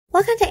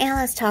Welcome to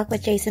Analyst Talk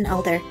with Jason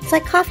Elder. It's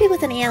like coffee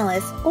with an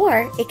analyst,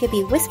 or it could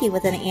be whiskey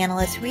with an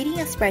analyst reading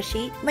a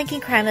spreadsheet, linking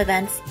crime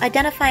events,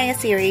 identifying a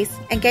series,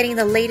 and getting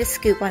the latest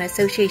scoop on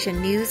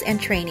association news and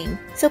training.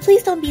 So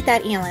please don't beat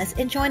that analyst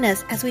and join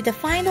us as we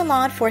define the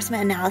law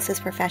enforcement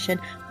analysis profession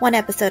one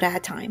episode at a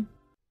time.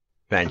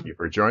 Thank you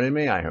for joining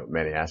me. I hope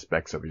many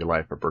aspects of your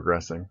life are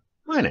progressing.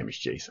 My name is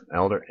Jason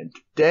Elder, and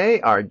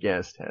today our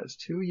guest has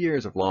 2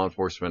 years of law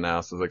enforcement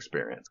analysis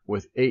experience,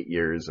 with 8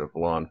 years of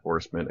law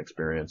enforcement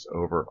experience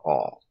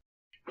overall.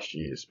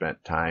 She has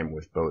spent time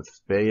with both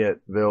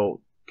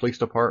Fayetteville Police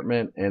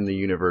Department and the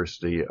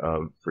University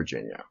of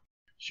Virginia.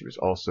 She was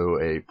also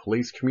a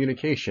police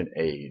communication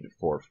aide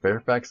for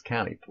Fairfax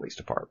County Police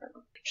Department.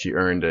 She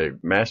earned a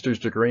master's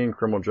degree in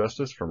criminal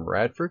justice from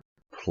Radford.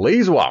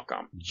 Please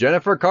welcome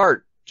Jennifer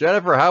Cartte.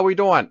 Jennifer, how are we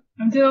doing?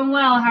 I'm doing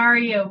well. How are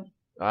you?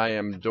 I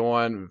am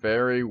doing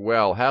very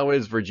well. How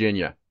is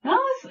Virginia?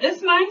 Oh,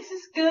 it's nice.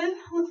 It's good.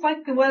 Looks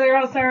like the weather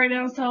outside right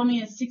now is telling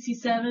me it's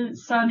 67.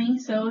 It's sunny,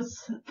 so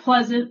it's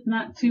pleasant,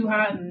 not too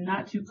hot and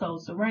not too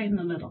cold. So right in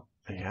the middle.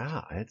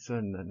 Yeah, it's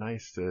a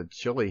nice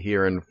chilly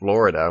here in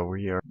Florida.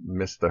 We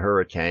missed the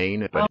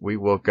hurricane, but we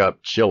woke up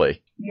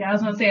chilly. Yeah, I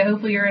was going to say,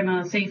 hopefully you're in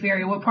a safe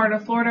area. What part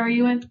of Florida are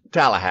you in?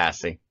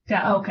 Tallahassee.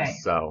 Yeah, okay.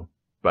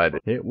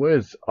 But it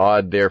was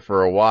odd there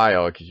for a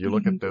while because you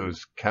look at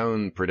those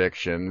cone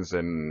predictions,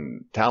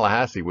 and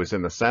Tallahassee was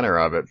in the center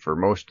of it for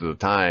most of the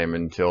time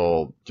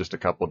until just a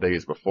couple of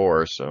days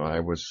before. So I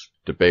was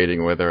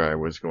debating whether I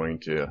was going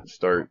to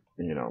start,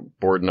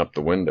 boarding up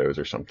the windows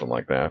or something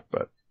like that.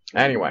 But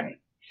anyway,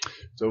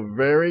 so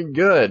very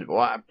good. Well,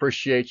 I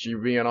appreciate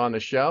you being on the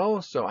show.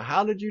 So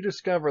how did you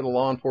discover the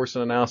law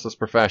enforcement analysis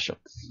profession?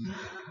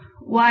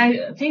 Well, I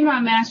obtained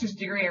my master's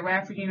degree at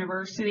Radford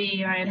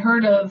University, and I had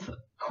heard of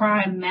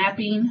crime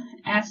mapping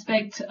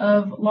aspect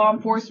of law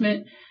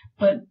enforcement,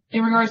 but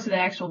in regards to the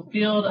actual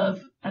field of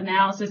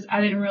analysis,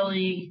 I didn't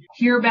really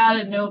hear about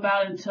it, know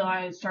about it until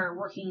I started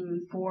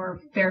working for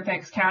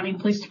Fairfax County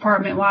Police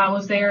Department. While I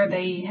was there,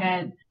 they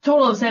had a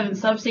total of 7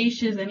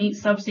 substations, and each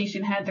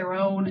substation had their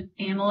own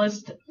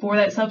analyst for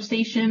that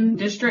substation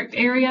district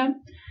area.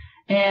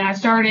 And I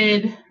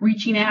started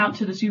reaching out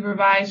to the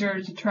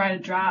supervisor to try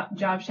to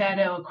job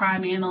shadow a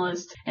crime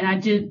analyst. And I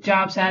did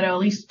job shadow at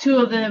least 2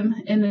 of them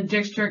in the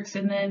districts.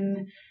 And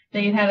then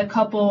they had a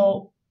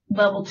couple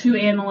level 2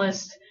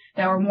 analysts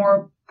that were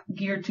more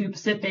geared to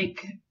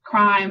specific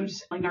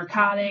crimes like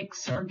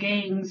narcotics or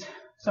gangs.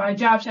 So I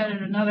job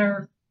shadowed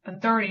a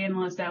third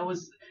analyst that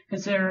was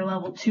considered a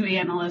level 2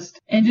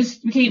 analyst, and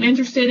just became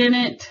interested in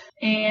it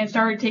and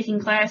started taking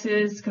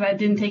classes because I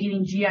didn't take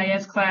any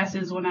GIS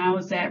classes when I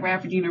was at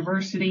Radford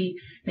University.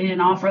 They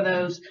didn't offer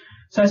those.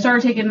 So I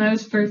started taking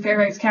those through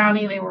Fairfax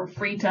County. They were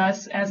free to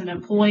us as an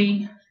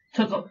employee.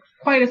 Took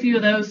quite a few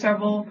of those,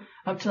 several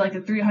up to like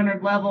the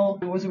 300 level.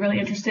 I was really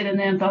interested in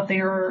them, thought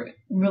they were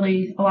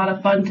really a lot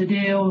of fun to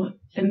do,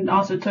 and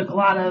also took a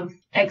lot of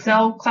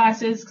Excel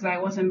classes because I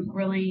wasn't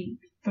really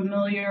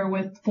familiar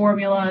with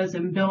formulas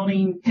and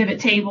building pivot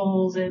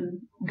tables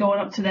and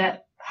going up to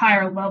that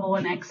higher level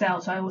in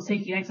Excel. So I was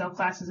taking Excel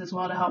classes as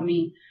well to help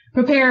me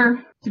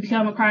prepare to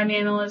become a crime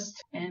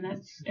analyst,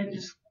 and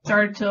just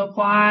started to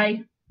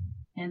apply,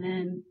 and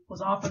then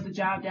was offered the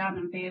job down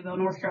in Fayetteville,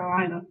 North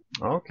Carolina.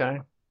 Okay.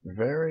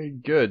 Very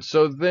good.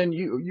 So then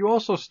you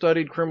also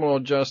studied criminal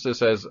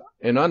justice as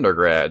an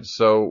undergrad.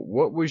 So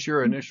what was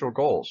your initial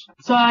goals?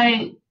 So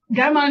I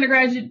got my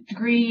undergraduate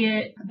degree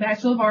at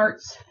Bachelor of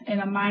Arts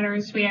and a minor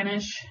in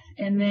Spanish.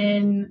 And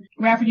then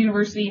Radford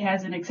University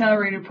has an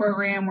accelerated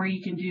program where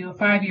you can do a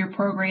 5-year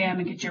program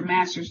and get your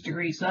master's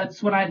degree. So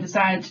that's what I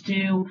decided to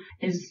do,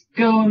 is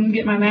go and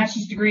get my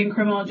master's degree in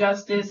criminal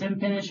justice and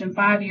finish in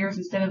 5 years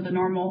instead of the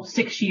normal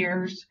 6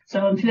 years.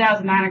 So in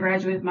 2009, I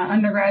graduated with my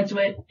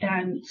undergraduate.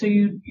 And so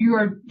you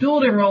are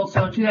dual enrolled.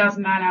 So in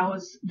 2009, I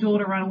was dual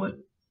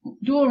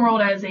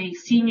enrolled as a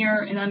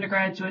senior in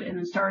undergraduate, and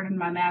then started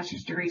my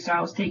master's degree. So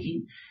I was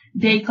taking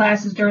day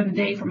classes during the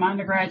day for my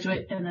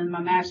undergraduate, and then my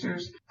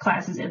master's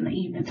classes in the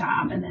evening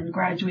time, and then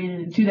graduated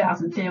in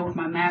 2010 with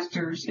my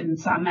master's in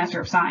Master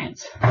of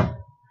Science.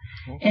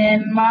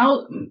 And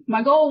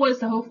my goal was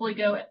to hopefully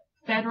go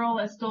federal.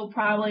 That's still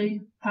possibly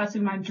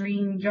my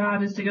dream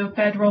job, is to go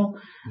federal.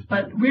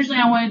 But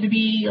originally I wanted to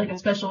be like a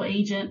special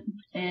agent,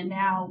 and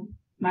now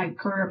my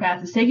career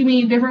path is taking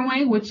me a different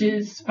way, which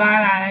is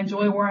fine. I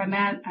enjoy where I'm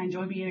at. I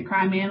enjoy being a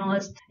crime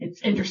analyst. It's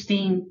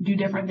interesting, do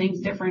different things,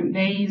 different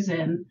days,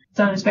 and it's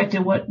unexpected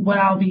what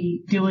I'll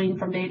be doing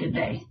from day to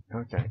day.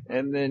 Okay.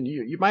 And then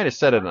you might have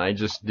said it and I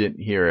just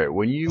didn't hear it.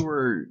 When you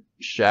were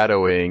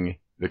shadowing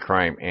the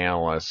crime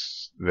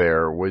analysts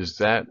there, was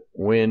that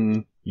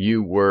when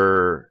you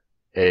were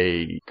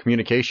a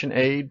communication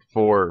aide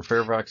for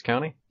Fairfax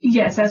County?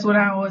 Yes, that's when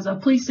I was a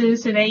police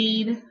citizen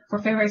aide for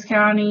Fairfax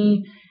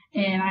County.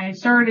 And I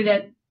started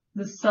at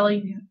the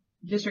Sully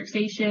District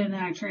Station, and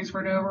then I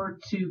transferred over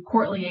to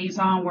Court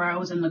Liaison, where I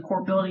was in the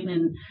court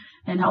building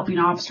and helping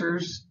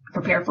officers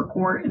prepare for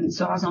court. And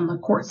so I was on the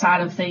court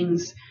side of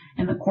things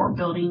in the court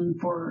building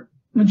for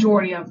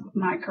majority of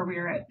my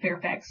career at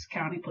Fairfax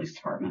County Police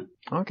Department.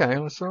 Okay,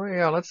 so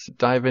yeah, let's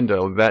dive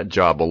into that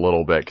job a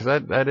little bit,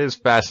 because that is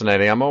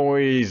fascinating. I'm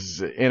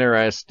always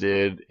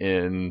interested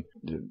in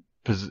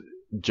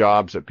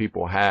jobs that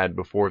people had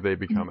before they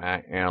become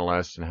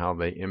analysts and how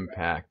they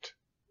impact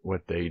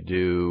what they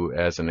do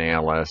as an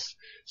analyst.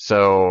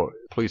 So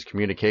police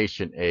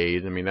communication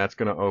aid, I mean, that's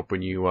going to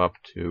open you up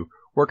to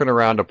working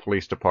around a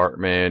police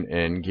department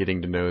and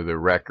getting to know the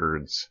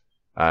records,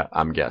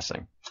 I'm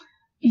guessing.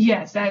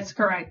 Yes, that's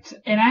correct.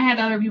 And I had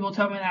other people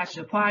tell me that I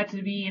should apply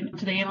to the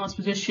analyst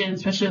position,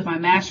 especially with my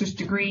master's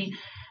degree.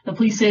 The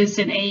police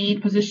citizen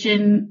aid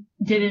position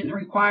didn't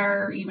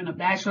require even a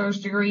bachelor's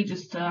degree,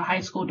 just a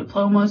high school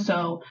diploma.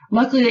 So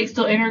luckily they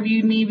still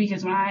interviewed me,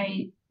 because when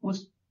I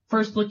was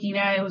first looking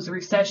at it, it was a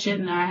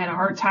recession and I had a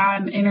hard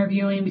time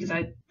interviewing because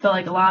I felt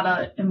like a lot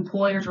of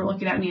employers were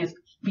looking at me as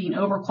being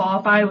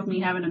overqualified with me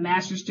having a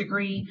master's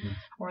degree,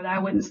 or that I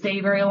wouldn't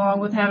stay very long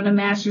with having a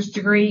master's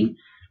degree.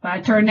 But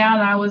I turned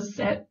out I was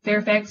at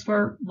Fairfax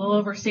for a little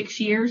over 6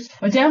 years.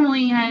 But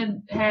definitely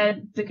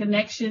had the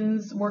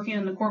connections working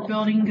in the court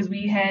building, because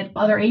we had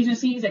other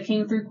agencies that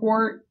came through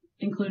court,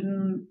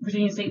 including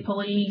Virginia State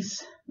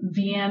Police,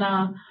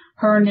 Vienna,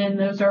 Herndon.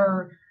 Those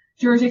are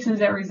jurisdictions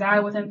that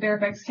reside within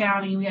Fairfax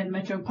County. We had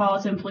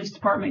Metropolitan Police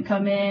Department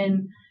come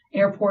in,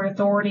 Airport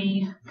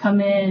Authority come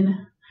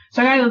in.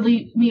 So I got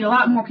to meet a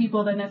lot more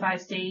people than if I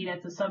stayed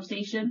at the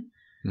substation.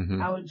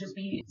 Mm-hmm. I would just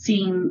be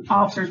seeing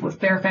officers with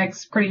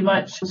Fairfax pretty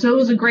much. So it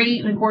was a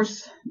great, and of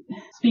course,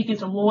 speaking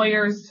to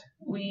lawyers,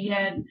 we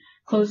had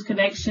close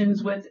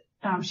connections with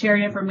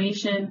sharing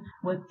information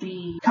with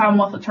the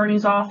Commonwealth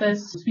Attorney's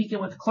Office,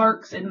 speaking with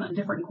clerks in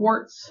different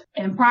courts.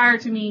 And prior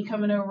to me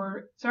coming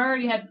over, so I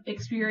already had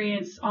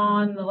experience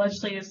on the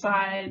legislative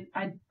side.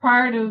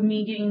 Prior to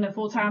me getting the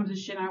full-time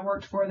position, I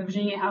worked for the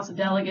Virginia House of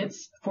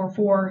Delegates for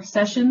 4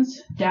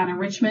 sessions down in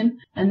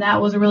Richmond. And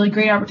that was a really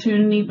great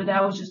opportunity, but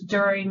that was just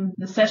during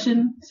the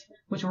sessions,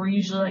 which were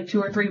usually like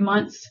 2 or 3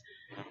 months.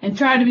 And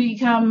tried to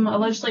become a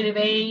legislative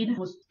aide,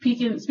 was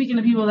speaking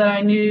to people that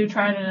I knew,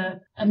 trying to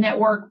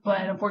network,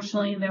 but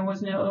unfortunately there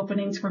was no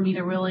openings for me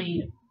to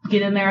really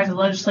get in there as a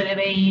legislative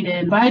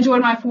aide. But I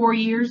enjoyed my 4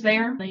 years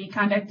there. They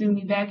contacted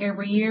me back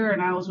every year,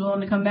 and I was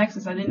willing to come back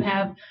since I didn't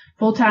have a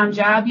full-time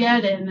job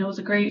yet, and it was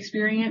a great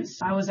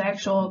experience. I was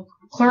actual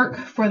clerk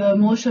for the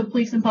Militia,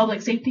 Police, and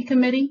Public Safety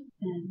Committee.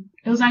 And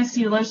it was nice to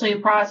see the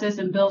legislative process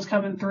and bills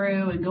coming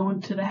through and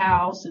going to the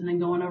House and then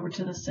going over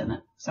to the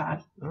Senate side.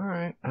 All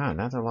right.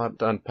 That's a lot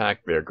to unpack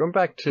there. Going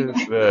back to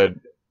the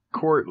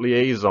court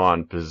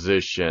liaison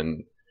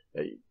position,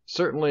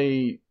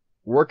 certainly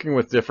working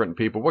with different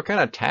people, what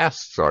kind of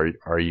tasks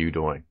are you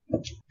doing?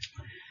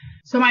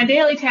 So my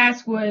daily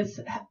task was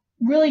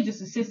really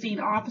just assisting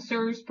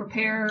officers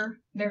prepare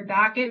their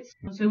dockets.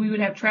 So we would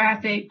have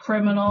traffic,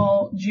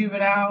 criminal,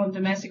 juvenile, and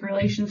domestic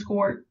relations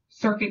court,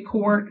 circuit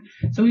court.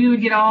 So we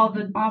would get all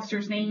the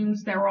officers'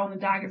 names that were on the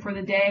docket for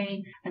the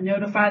day and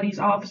notify these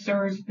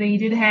officers. They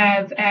did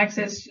have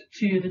access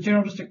to the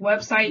General District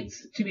websites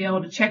to be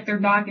able to check their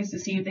dockets to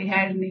see if they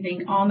had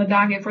anything on the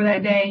docket for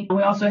that day.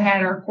 We also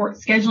had our court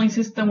scheduling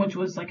system, which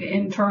was like an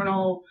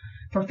internal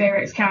for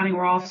Fairfax County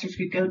where officers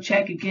could go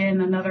check,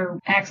 again, another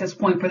access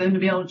point for them to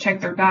be able to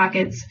check their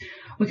dockets.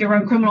 We could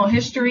run criminal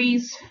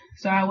histories.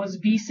 So I was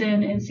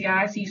BSIN,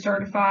 NCIC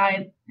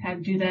certified,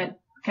 had to do that,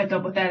 kept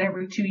up with that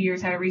every 2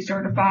 years, had to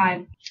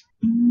recertify.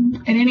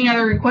 And any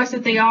other requests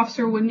that the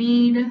officer would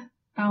need,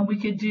 we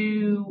could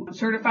do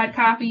certified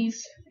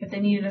copies. If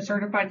they needed a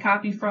certified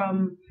copy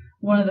from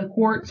one of the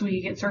courts,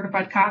 we could get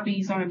certified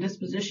copies on a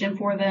disposition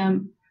for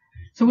them.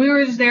 So we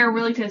were just there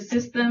really to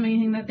assist them,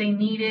 anything that they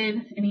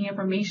needed, any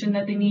information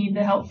that they needed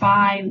to help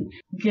find,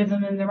 give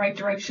them in the right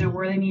direction of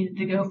where they needed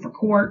to go for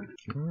court.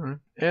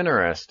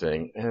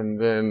 Interesting.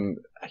 And then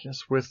I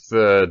guess with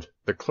the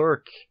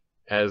clerk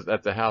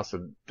at the House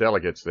of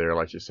Delegates there,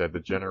 like you said,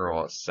 the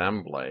General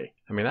Assembly,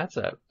 I mean, that's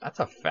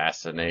a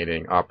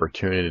fascinating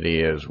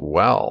opportunity as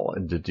well,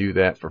 and to do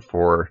that for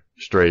 4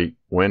 straight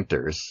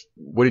winters.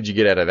 What did you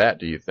get out of that,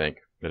 do you think,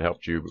 that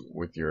helped you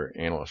with your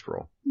analyst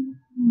role?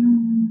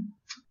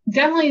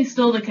 Definitely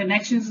still the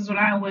connections. Is when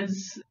I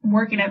was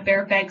working at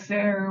Fairfax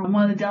there,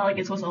 one of the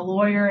delegates was a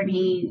lawyer, and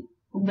he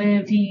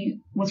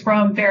was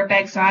from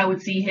Fairfax, so I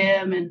would see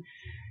him, and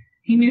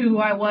he knew who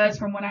I was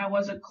from when I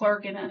was a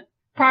clerk. And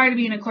prior to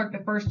being a clerk,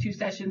 the first 2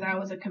 sessions, I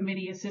was a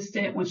committee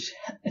assistant, which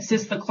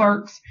assists the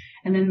clerks,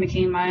 and then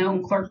became my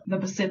own clerk, the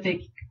Pacific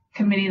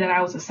committee that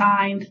I was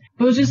assigned.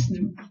 It was just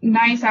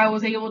nice. I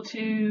was able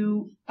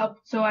to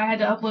so I had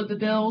to upload the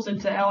bills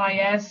into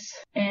LIS,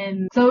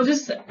 and so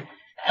just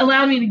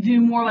allowed me to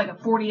do more like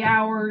a 40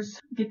 hours,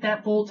 get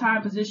that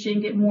full-time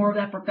position, get more of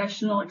that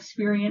professional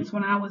experience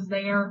when I was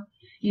there,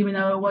 even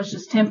though it was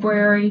just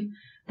temporary,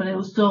 but it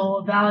was still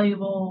a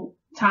valuable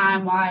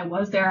time while I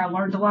was there. I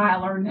learned a lot. I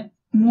learned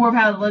more of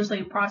how the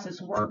legislative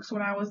process works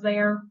when I was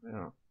there.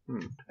 Yeah.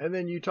 And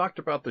then you talked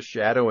about the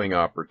shadowing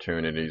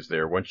opportunities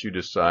there. Once you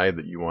decide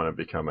that you want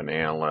to become an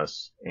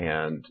analyst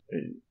and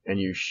and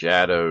you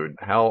shadowed.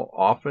 How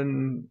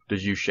often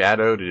did you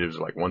shadow? Did it was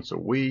like once a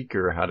week,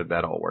 or how did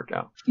that all work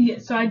out? Yeah,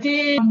 so I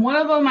did. One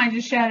of them I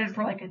just shadowed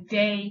for like a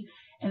day,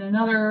 and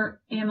another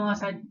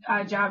analyst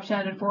I job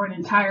shadowed for an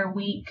entire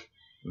week.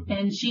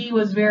 And she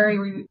was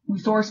very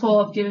resourceful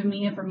of giving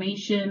me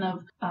information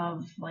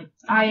of like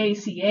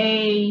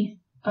IACA,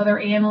 other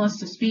analysts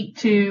to speak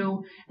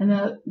to, and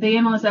the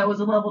analyst that was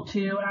a level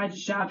 2, and I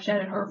just job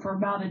shadowed her for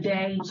about a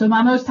day. So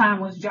my most time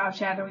was job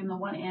shadowing the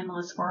one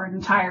analyst for an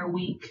entire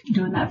week,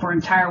 doing that for an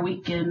entire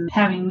week and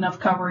having enough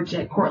coverage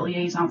at court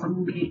liaison for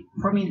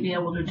me to be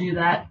able to do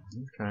that.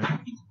 Okay.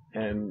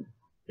 And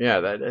yeah,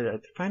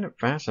 that's kind of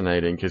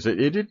fascinating because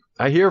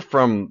I hear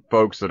from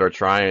folks that are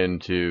trying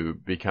to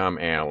become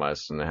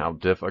analysts and how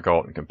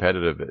difficult and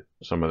competitive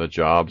some of the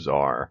jobs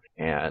are.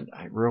 And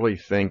I really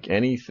think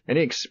any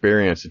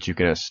experience that you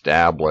can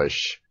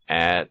establish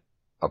at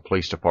a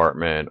police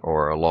department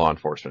or a law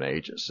enforcement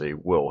agency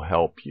will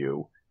help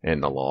you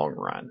in the long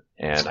run.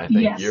 And I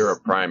think you're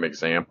a prime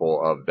example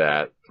of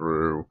that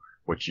through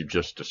what you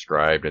just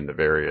described in the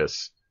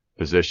various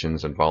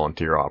positions and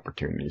volunteer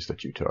opportunities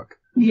that you took.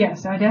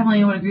 Yes, I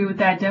definitely would agree with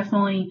that.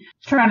 Definitely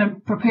trying to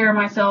prepare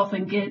myself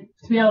and get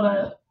to be able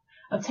to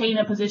obtain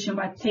a position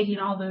by taking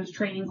all those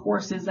training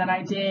courses that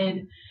I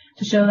did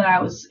to show that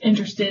I was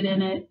interested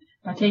in it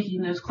by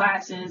taking those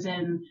classes,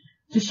 and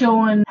just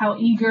showing how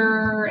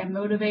eager and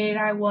motivated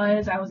I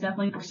was. I was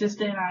definitely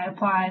persistent. I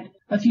applied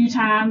a few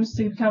times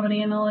to become an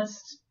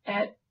analyst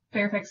at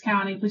Fairfax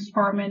County Police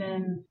Department,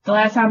 and the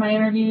last time I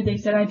interviewed, they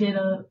said I did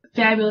a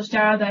fabulous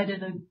job, that I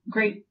did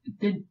great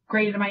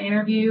in my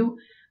interview,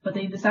 but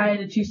they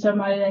decided to choose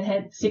somebody that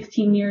had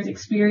 16 years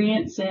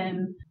experience.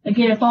 And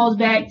again, it falls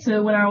back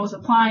to when I was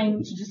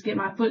applying to just get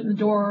my foot in the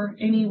door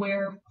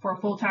anywhere for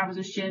a full-time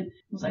position. It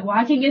was like, well,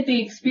 I can get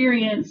the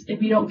experience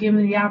if you don't give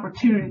me the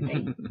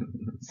opportunity.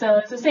 So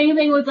it's the same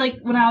thing with like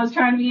when I was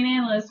trying to be an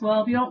analyst.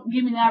 Well, if you don't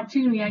give me the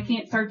opportunity, I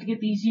can't start to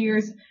get these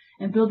years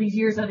and build these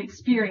years of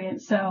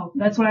experience. So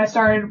that's when I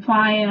started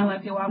applying. I'm like,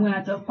 okay, well, I'm going to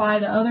have to apply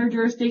to other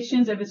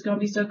jurisdictions if it's going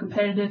to be so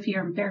competitive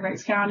here in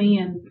Fairfax County.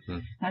 And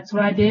that's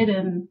what I did.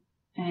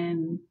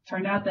 And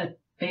turned out that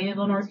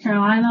Fayetteville, North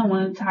Carolina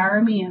wanted to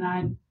hire me,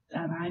 and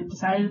I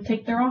decided to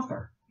take their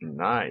offer.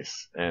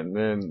 Nice. And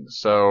then,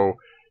 so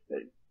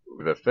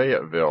the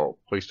Fayetteville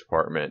Police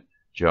Department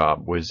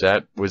job, was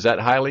that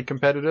highly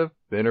competitive,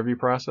 the interview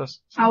process?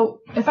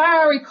 If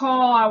I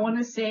recall, I want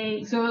to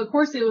say, so of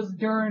course it was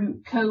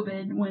during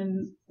COVID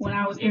when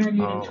I was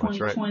interviewed in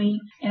 2020, right.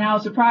 And I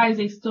was surprised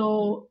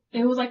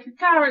it was like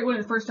kind of right when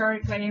it first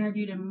started, because I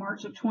interviewed in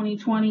March of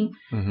 2020.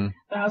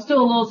 But I was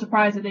still a little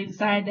surprised that they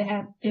decided to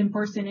have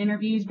in-person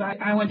interviews.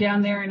 But I went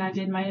down there and I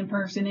did my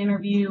in-person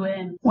interview,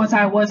 and once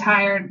I was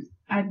hired,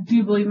 I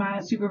do believe my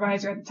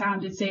supervisor at the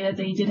time did say that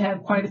they did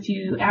have quite a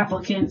few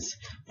applicants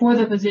for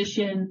the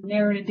position,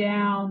 narrowed it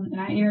down, and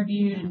I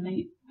interviewed, and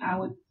I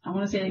want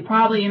to say they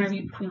probably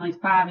interviewed between like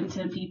 5 and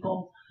 10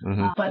 people.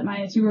 But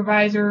my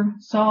supervisor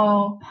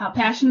saw how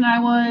passionate I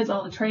was,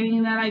 all the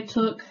training that I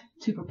took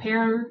to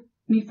prepare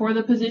me for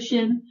the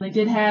position. They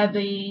did have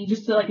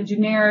just like a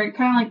generic,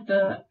 kind of like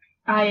the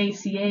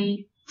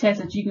IACA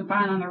test that you can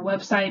find on their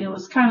website. It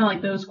was kind of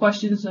like those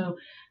questions. So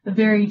the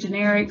very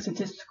generic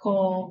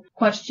statistical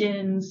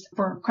questions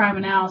for crime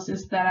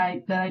analysis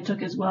that I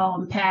took as well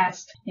and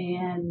passed.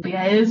 And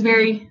yeah, it is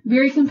very,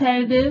 very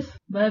competitive,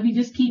 but if you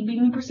just keep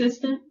being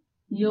persistent,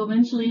 you'll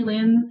eventually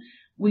land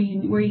where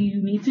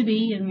you need to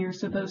be and you're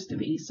supposed to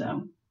be.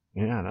 So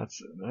yeah,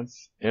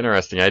 that's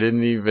interesting. I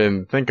didn't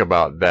even think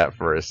about that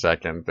for a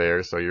second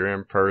there. So you're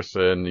in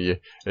person.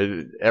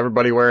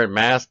 Everybody wearing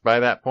masks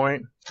by that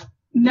point?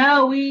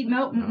 No,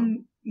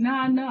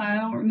 No, I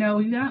don't. No,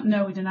 we don't.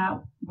 No, we do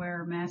not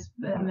wear masks.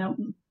 No.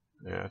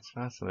 Yeah, it's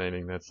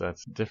fascinating.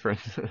 That's different.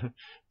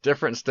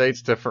 Different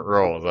states, different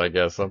rules. I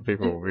guess some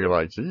people will be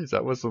like, "Geez,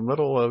 that was the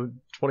middle of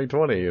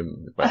 2020."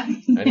 But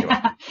anyway.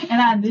 Yeah.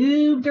 And I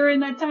moved during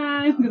that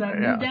time because I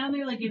moved down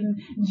there like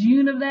in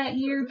June of that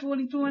year,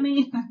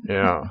 2020.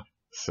 Yeah.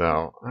 So,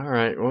 all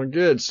right. Well,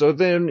 good. So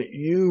then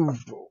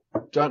you've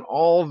done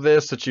all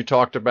this that you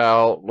talked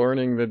about,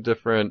 learning the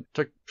different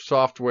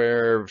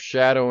software,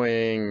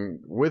 shadowing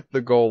with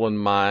the goal in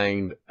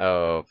mind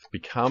of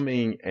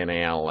becoming an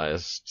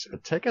analyst.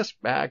 Take us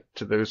back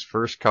to those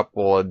first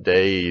couple of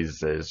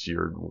days as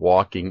you're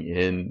walking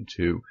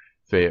into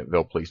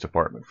Fayetteville Police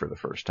Department for the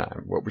first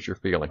time. What was your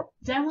feeling?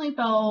 Definitely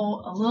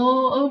felt a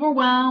little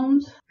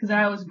overwhelmed because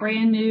I was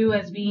brand new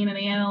as being an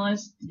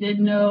analyst.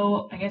 Didn't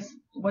know, I guess,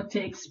 what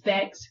to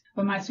expect.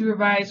 But my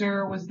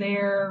supervisor was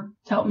there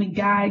to help me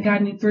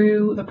guide me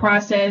through the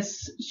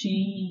process.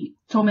 She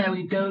told me that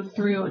we'd go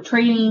through a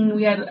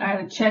training. I had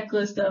a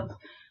checklist of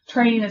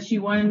training that she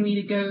wanted me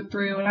to go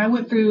through, and I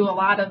went through a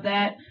lot of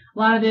that. A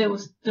lot of it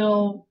was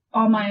still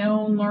on my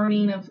own,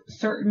 learning of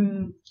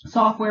certain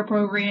software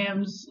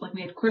programs. Like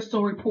we had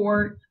Crystal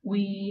Report.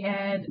 We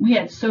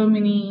had so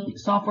many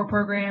software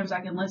programs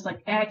I can list,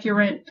 like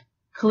Accurate,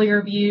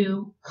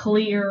 Clearview,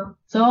 Clear.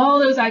 So all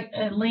those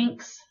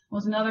Links.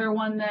 was another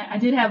one that I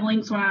did have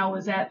links when I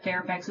was at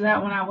Fairfax. So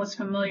that one I was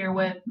familiar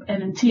with.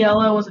 And then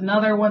TLO was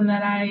another one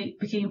that I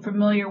became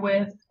familiar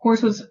with. Of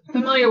course, was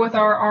familiar with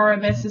our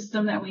RMS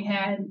system that we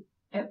had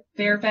at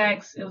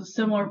Fairfax. It was a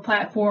similar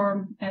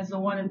platform as the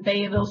one in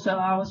Fayetteville. So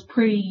I was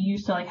pretty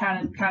used to like how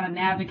to kind of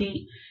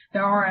navigate the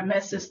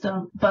RMS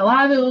system. But a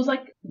lot of it was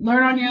like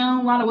learn on your own,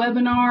 a lot of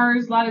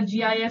webinars, a lot of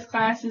GIS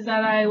classes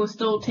that I was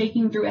still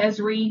taking through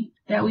Esri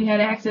that we had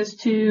access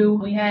to.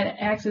 We had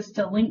access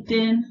to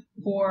LinkedIn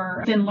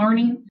for LinkedIn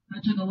learning. I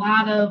took a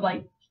lot of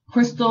like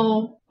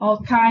Crystal,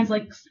 all kinds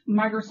like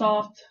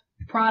Microsoft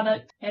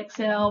product,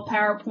 Excel,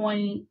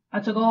 PowerPoint. I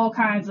took all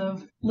kinds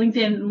of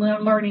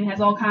LinkedIn learning has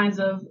all kinds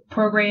of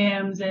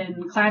programs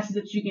and classes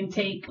that you can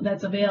take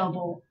that's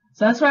available.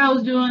 So that's what I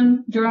was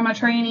doing during my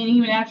training.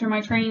 Even after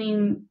my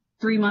training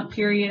 3-month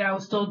period, I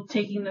was still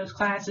taking those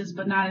classes,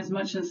 but not as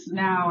much as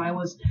now. I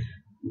was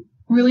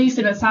released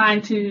and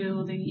assigned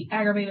to the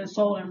aggravated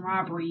assault and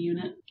robbery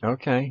unit.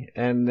 Okay.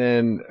 And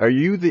then are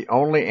you the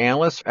only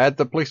analyst at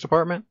the police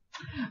department?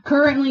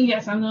 Currently,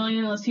 yes, I'm the only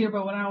analyst here,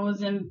 but when I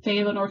was in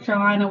Fayetteville, North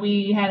Carolina,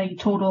 we had a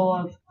total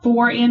of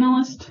 4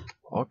 analysts.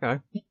 Okay.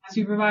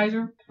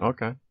 Supervisor.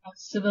 Okay.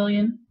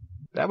 Civilian.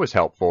 That was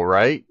helpful,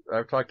 right?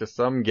 I've talked to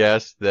some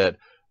guests that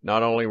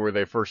not only were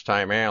they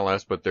first-time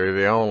analysts, but they're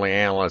the only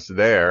analysts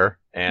there.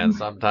 And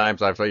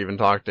sometimes I've even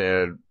talked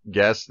to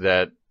guests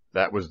that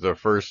was the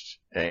first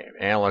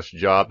analyst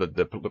job that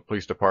the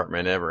police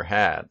department ever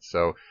had.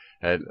 So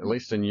at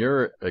least in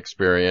your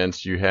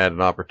experience, you had an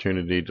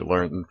opportunity to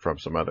learn from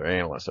some other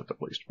analysts at the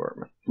police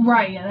department.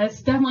 Right. Yeah,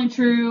 that's definitely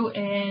true,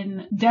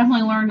 and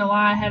definitely learned a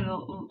lot. I had,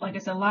 like I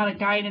said, a lot of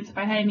guidance. If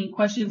I had any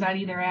questions, I'd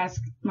either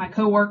ask my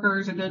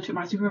coworkers or go to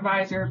my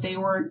supervisor if they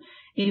weren't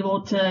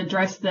able to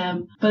address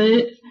them.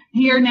 But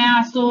here now,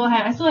 I still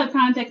have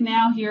contact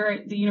now here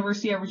at the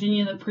University of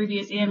Virginia. The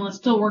previous analyst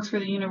still works for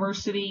the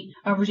University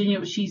of Virginia,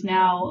 but she's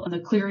now the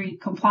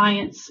Clery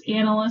compliance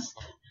analyst.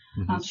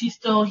 She's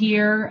still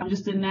here. I'm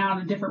just now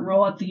in a different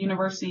role at the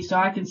university, so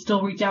I can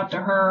still reach out to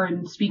her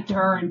and speak to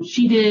her. And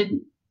she did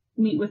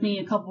meet with me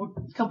a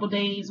couple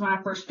days when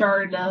I first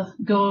started to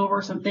go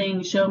over some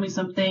things, show me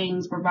some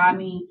things, provide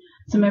me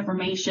some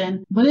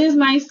information. But it is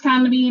nice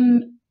kind of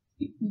being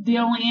the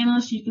only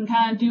analyst. You can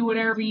kind of do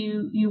whatever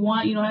you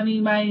want. You don't have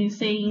anybody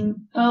saying,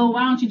 oh,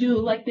 why don't you do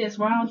it like this?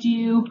 Why don't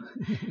you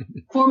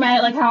format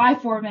it like how I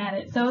format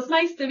it? So it's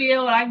nice to be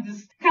able to, I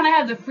just kind of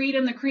have the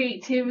freedom, the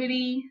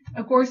creativity.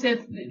 Of course,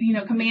 if,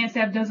 command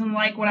staff doesn't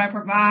like what I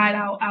provide,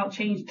 I'll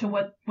change it to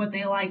what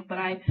they like. But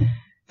I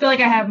feel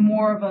like I have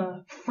more of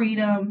a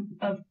freedom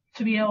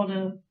to be able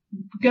to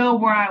go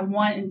where I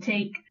want and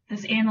take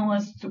this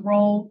analyst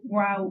role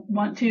where I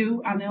want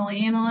to. I'm the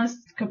only analyst.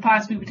 Could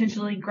possibly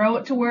potentially grow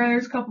it to where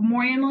there's a couple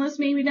more analysts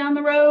maybe down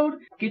the road.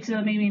 Get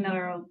to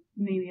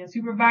maybe a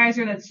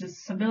supervisor that's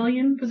just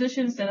civilian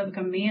position instead of a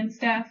command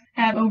staff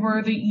have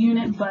over the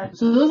unit. But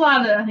so there's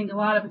a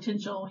lot of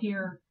potential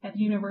here at the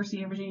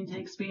University of Virginia to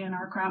expand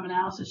our crime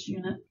analysis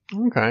unit.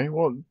 Okay.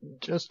 Well,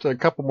 just a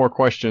couple more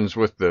questions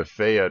with the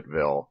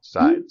Fayetteville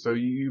side. So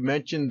you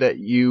mentioned that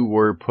you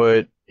were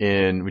put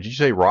in, would you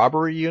say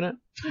robbery unit?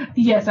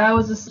 Yes, I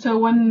was.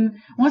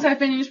 Once I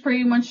finished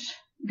pretty much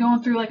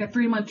going through like a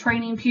 3-month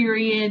training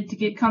period to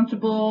get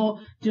comfortable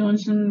doing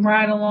some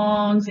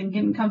ride-alongs and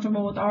getting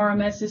comfortable with the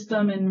RMS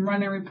system and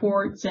running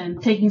reports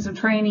and taking some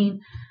training,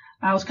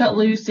 I was cut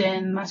loose,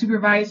 and my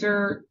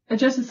supervisor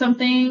adjusted some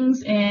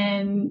things,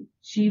 and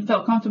she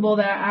felt comfortable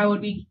that I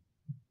would be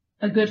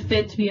a good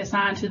fit to be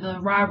assigned to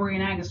the robbery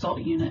and ag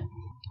assault unit.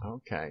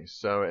 Okay,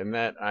 so in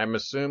that, I'm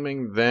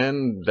assuming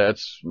then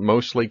that's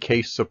mostly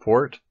case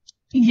support?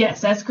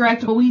 Yes, that's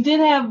correct. But we did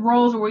have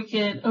roles where we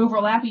could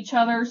overlap each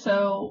other.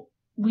 So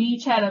we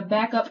each had a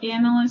backup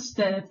analyst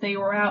that if they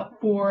were out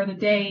for the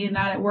day and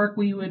not at work,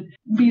 we would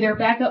be their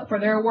backup for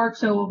their work.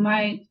 So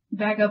my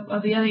backup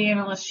of the other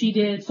analyst, she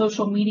did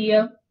social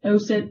media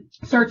OSIT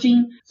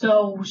searching.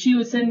 So she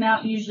would send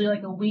out usually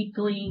like a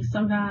weekly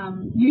of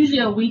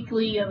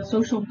the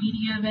social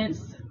media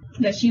events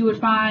that she would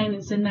find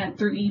and send that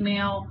through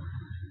email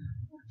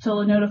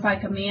to notify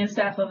command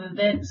staff of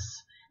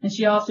events. And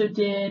she also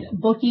did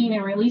booking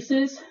and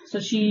releases.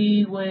 So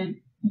she would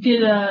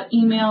get an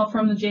email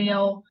from the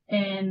jail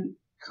and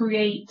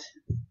create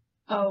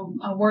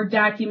a Word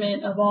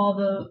document of all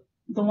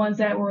the ones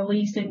that were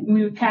released, and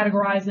we would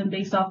categorize them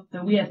based off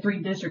we had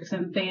 3 districts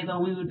in Fayetteville,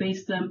 and we would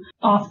base them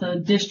off the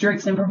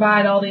districts and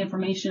provide all the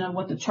information of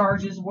what the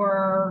charges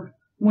were,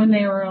 when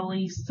they were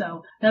released.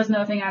 So that's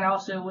another thing I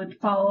also would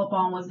follow up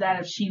on, was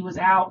that if she was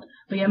out.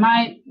 But yeah,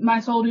 my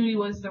sole duty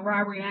was the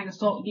robbery and ag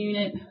assault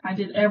unit. I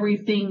did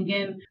everything,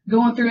 again,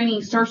 going through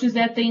any searches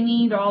that they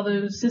need, all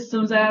those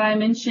systems that I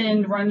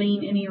mentioned,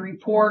 running any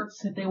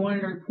reports. If they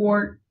wanted to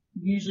report,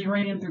 usually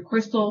ran them through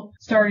Crystal.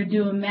 Started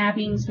doing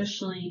mapping,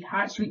 especially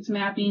hot streets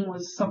mapping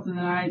was something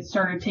that I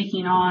started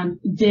taking on.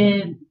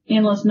 Did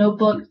analyst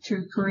notebook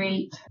to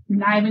create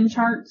NIBIN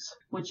charts,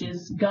 which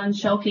is gun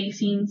shell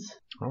casings.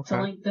 Okay.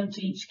 To link them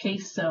to each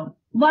case. So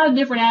a lot of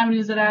different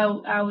avenues that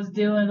I was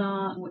doing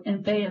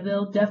in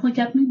Fayetteville. Definitely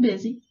kept me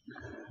busy.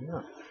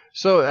 Yeah.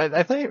 So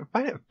I find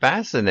it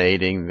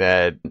fascinating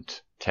that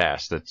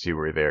task that you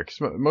were there, because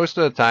most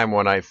of the time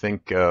when I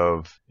think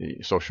of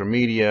social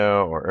media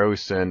or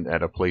OSINT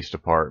at a police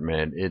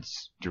department,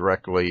 it's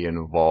directly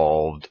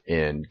involved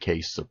in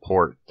case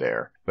support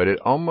there. But it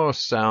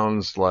almost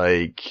sounds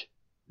like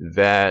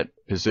that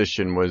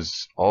position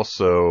was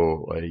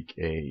also like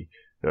a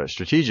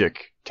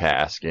strategic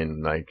task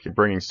in like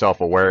bringing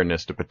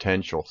self-awareness to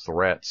potential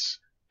threats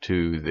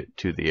to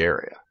the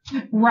area.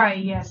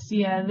 Right. Yes.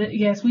 Yeah.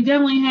 Yes. We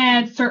definitely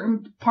had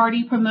certain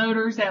party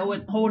promoters that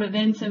would hold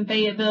events in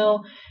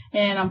Fayetteville,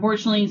 and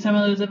unfortunately, some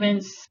of those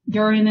events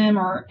during them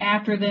or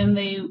after them,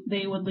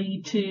 they would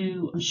lead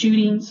to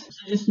shootings.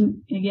 So just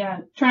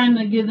trying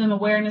to give them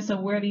awareness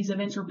of where these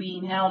events were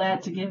being held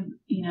at, to give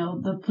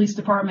the police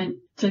department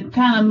to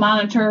kind of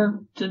monitor,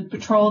 to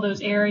patrol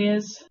those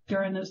areas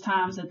during those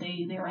times that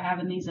they were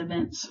having these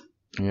events.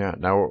 Yeah.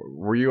 Now,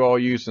 were you all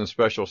using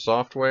special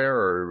software,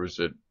 or was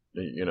it,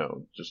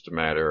 just a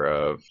matter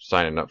of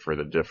signing up for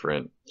the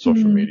different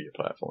social media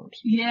platforms?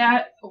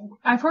 Yeah,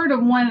 I've heard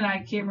of one, and I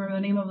can't remember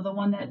the name of the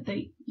one that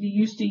they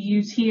used to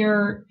use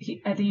here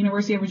at the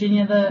University of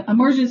Virginia. The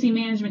emergency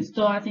management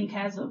still, I think,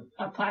 has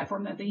a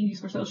platform that they use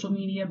for social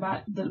media,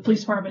 but the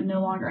police department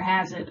no longer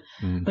has it.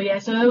 But yeah,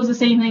 so it was the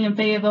same thing in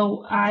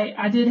Fayetteville.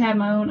 I did have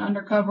my own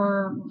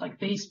undercover, like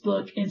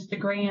Facebook,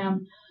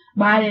 Instagram,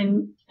 but I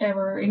didn't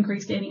ever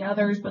increase to any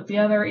others. But the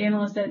other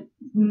analyst that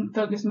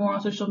focused more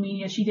on social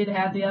media, she did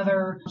have the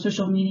other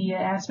social media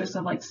aspects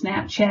of like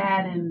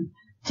Snapchat and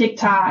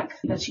TikTok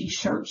that she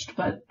searched.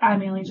 But I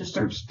mainly just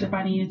searched if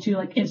I needed to,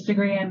 like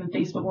Instagram and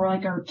Facebook were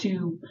like our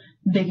two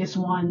biggest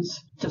ones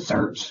to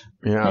search.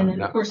 Yeah. And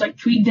then of course like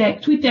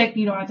TweetDeck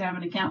you don't have to have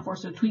an account for,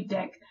 so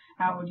TweetDeck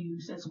I would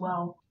use as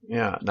well.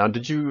 Yeah. Now,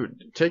 did you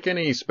take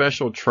any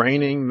special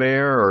training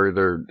there,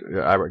 or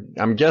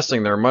I'm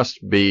guessing there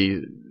must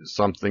be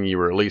something you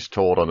were at least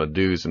told on the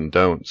do's and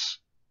don'ts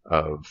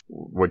of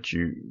what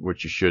you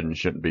should and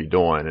shouldn't be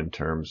doing in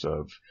terms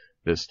of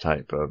this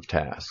type of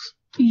tasks.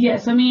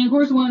 Yes, I mean, of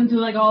course, we went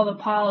through like all the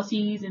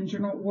policies and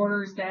general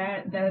orders.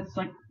 That's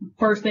like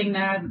first thing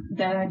that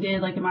I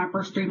did, like in my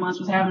first 3 months,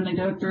 was having to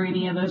go through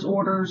any of those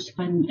orders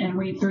and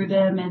read through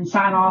them and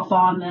sign off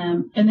on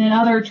them. And then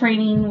other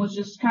training was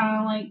just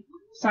kind of like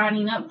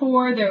signing up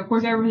for. There, of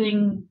course,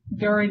 everything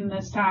during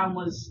this time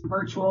was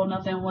virtual.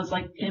 Nothing was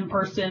like in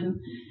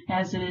person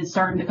as it is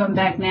starting to come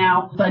back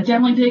now. But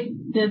definitely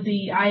did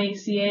the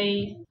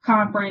IACA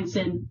conference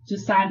and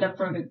just signed up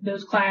for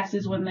those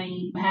classes when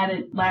they had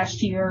it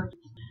last year.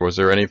 Was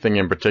there anything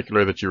in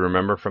particular that you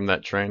remember from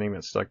that training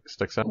that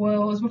sticks out?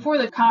 Well, it was before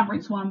the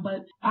conference one,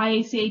 but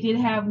IACA did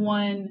have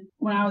one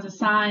when I was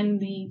assigned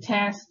the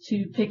task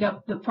to pick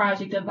up the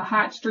project of the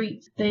hot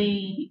streets.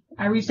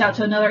 I reached out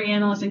to another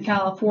analyst in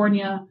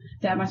California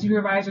that my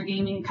supervisor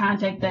gave me a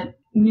contact that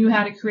knew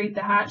how to create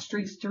the hot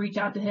streets, to reach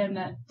out to him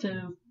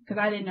because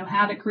I didn't know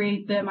how to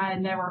create them. I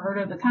had never heard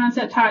of the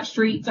concept hot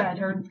streets. I had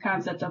heard the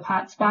concept of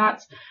hot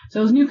spots. So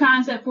it was a new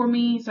concept for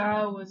me. So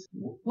I was,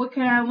 what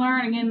can I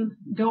learn? Again,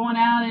 going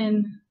out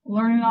and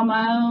learning on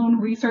my own,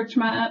 research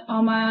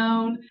on my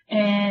own,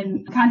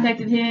 and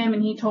contacted him,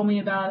 and he told me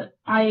about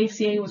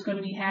IACA was going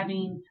to be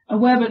having a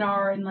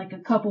webinar in like a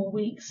couple of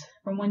weeks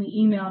from when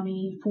he emailed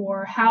me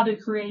for how to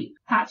create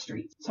hot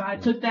streets. So I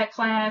took that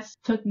class,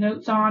 took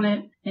notes on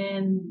it,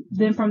 and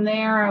then from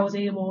there I was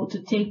able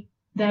to take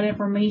that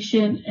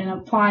information and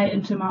apply it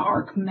into my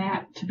ARC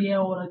map to be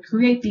able to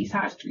create these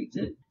hot streets.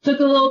 It took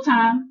a little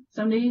time.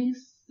 Some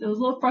days it was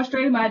a little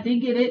frustrating, but I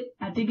did get it.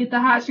 I did get the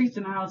hot streets,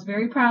 and I was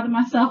very proud of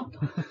myself.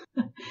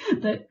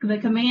 The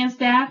command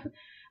staff,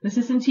 the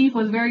assistant chief,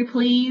 was very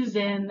pleased,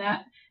 and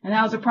that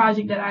was a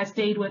project that I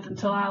stayed with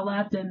until I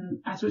left, and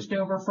I switched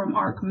over from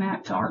ARC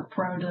Map to ARC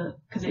Pro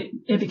because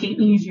it became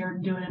easier to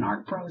do it in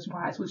ARC Pro. Is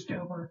why I switched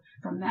over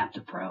from Map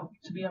to Pro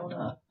to be able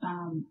to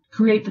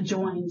create the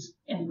joins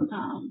and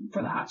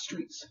for the hot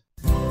streets.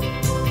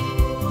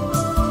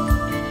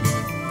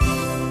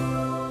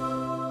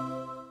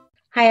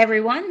 Hi,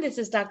 everyone. This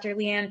is Dr.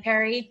 Leanne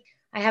Perry.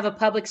 I have a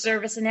public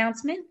service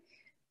announcement.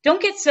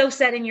 Don't get so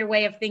set in your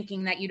way of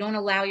thinking that you don't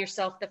allow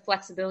yourself the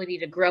flexibility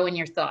to grow in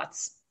your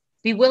thoughts.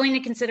 Be willing to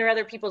consider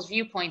other people's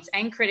viewpoints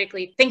and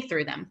critically think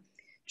through them.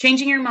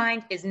 Changing your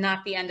mind is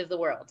not the end of the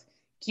world.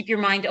 Keep your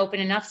mind open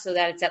enough so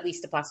that it's at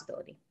least a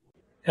possibility.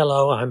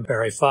 Hello, I'm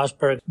Barry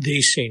Fosberg, the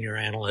senior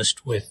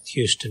analyst with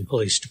Houston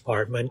Police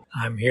Department.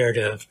 I'm here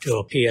to do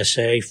a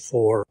PSA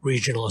for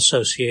regional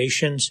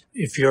associations.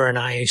 If you're an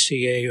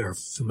IACA or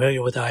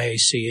familiar with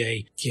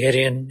IACA, get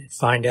in,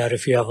 find out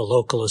if you have a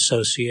local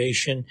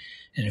association.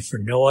 And if for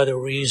no other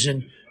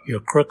reason your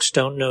crooks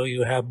don't know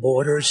you have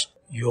borders,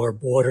 your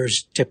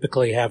borders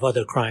typically have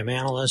other crime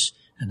analysts,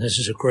 and this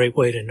is a great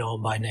way to know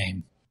them by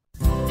name.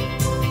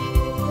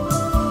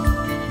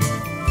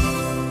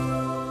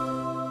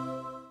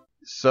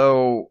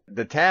 So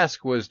the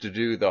task was to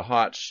do the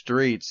hot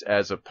streets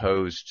as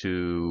opposed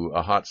to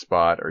a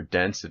hotspot or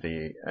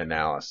density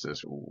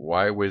analysis.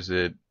 Why was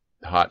it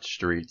hot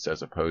streets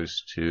as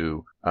opposed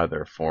to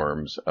other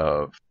forms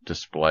of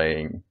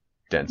displaying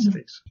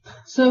densities?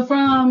 So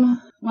from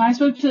when I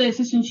spoke to the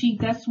assistant chief,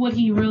 that's what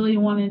he really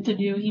wanted to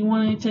do. He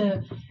wanted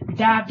to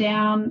dive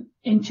down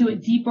into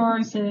it deeper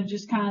instead of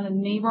just kind of the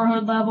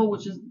neighborhood level,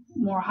 which is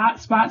more hot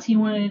spots. He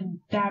wanted to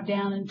dive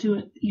down into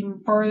it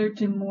even further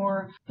to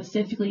more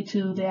specifically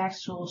to the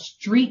actual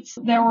streets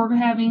that were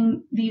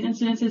having these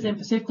incidences. And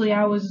specifically,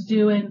 I was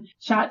doing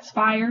shots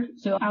fired.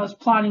 So I was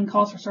plotting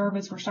calls for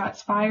service for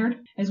shots fired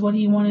is what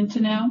he wanted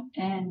to know,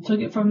 and took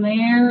it from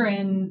there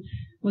and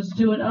was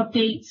doing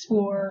updates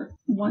for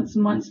once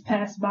months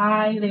passed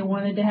by. They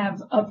wanted to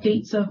have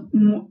updates of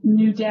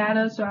new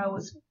data. So I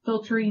was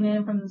filtering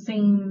in from the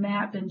same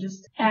map and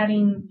just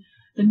adding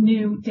the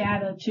new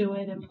data to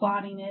it and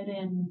plotting it,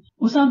 and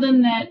was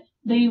something that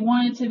they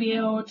wanted to be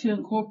able to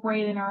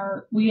incorporate in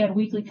we had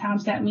weekly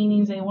ComStat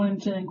meetings. They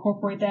wanted to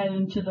incorporate that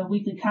into the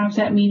weekly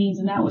ComStat meetings,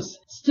 and that was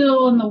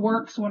still in the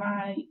works when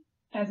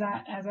as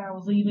I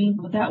was leaving.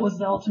 But that was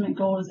the ultimate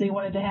goal, is they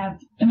wanted to have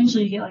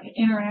eventually get like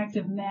an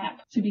interactive map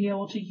to be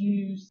able to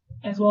use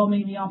as well,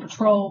 maybe on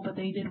patrol, but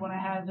they did want to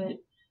have it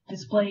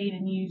displayed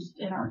and used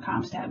in our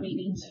ComStat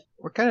meetings.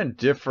 What kind of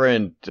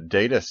different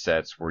data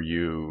sets were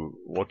you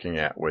looking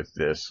at with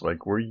this?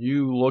 Like, were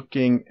you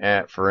looking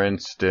at, for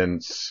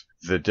instance,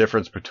 the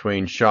difference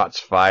between shots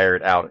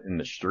fired out in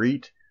the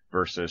street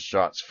versus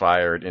shots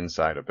fired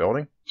inside a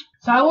building?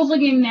 So I was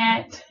looking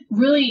at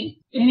really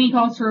any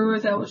calls for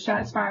service that was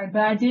shots fired,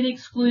 but I did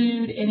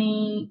exclude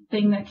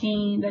anything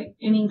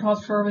any calls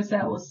for service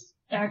that was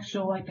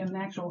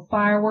actual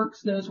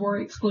fireworks. Those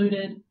were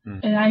excluded.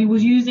 And I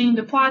was using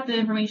to plot the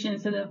information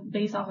instead of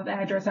based off of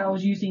address. I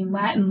was using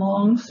Latin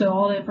long. So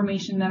all the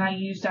information that I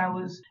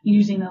was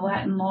using the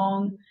Latin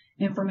long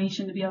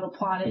information to be able to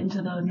plot it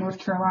into the North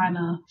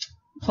Carolina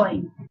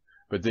plane.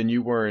 But then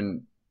you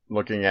weren't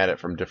looking at it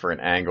from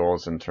different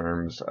angles in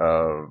terms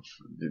of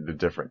the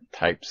different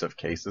types of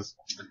cases?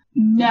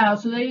 No.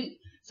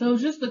 So it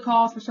was just the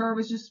calls for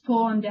service, just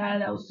pulling data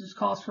that was just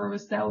calls for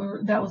service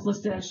that was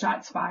listed as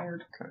shots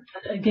fired.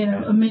 Okay.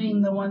 Again,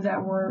 omitting the ones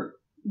that were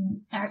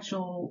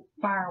actual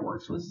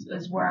fireworks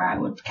is where I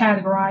would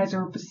categorize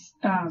or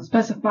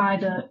specify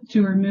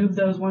to remove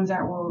those ones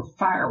that were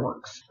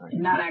fireworks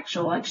and not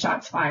actual like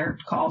shots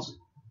fired calls.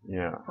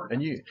 Yeah.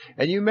 And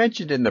you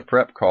mentioned in the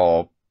prep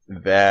call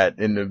that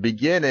in the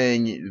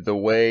beginning, the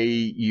way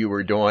you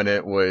were doing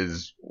it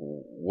was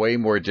way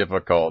more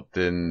difficult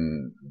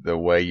than the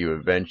way you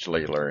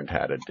eventually learned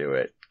how to do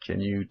it. Can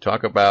you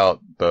talk about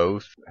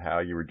both, how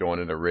you were doing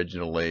it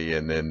originally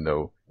and then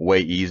the way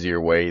easier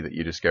way that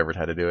you discovered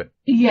how to do it?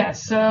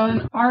 Yes. So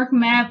in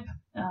ArcMap,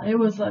 it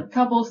was a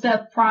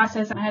couple-step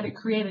process. I had to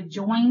create a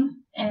join.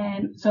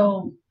 And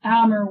so I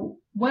don't remember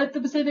what the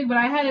specific, but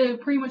I had to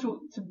pretty much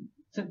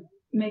to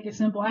make it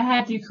simple. I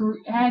had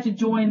to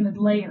join the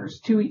layers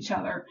to each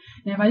other.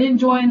 And if I didn't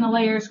join the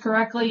layers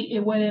correctly,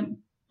 it wouldn't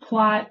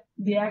plot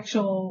the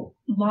actual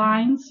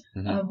lines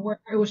of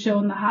where it was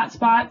showing the hot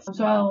spots.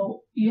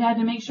 So you had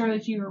to make sure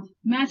that you were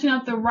matching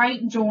up the right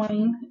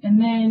join. And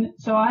then,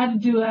 so I had to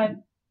do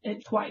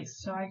it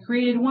twice. So I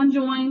created one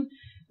join,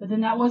 but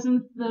then that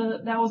wasn't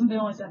the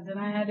only step. Then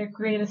I had to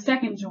create a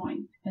second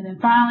join. And then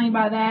finally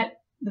by that,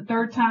 the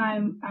third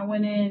time I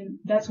went in,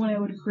 that's when it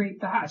would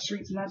create the hot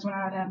streets, and that's when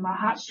I would have my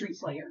hot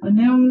streets layer. And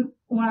then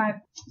when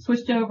I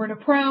switched over to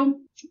Pro,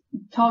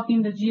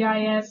 talking to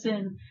GIS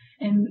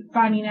and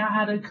finding out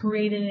how to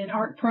create it in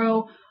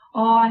ArcPro,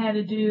 all I had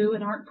to do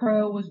in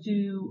ArcPro was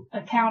do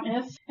a count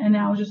if, and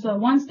that was just a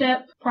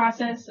one-step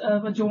process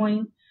of a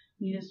join.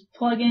 You just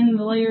plug in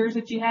the layers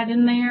that you had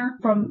in there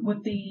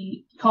with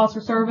the calls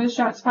for service,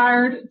 shots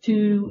fired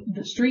to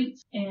the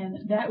streets,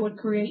 and that would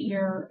create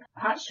your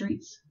hot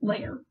streets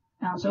layer.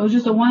 So it was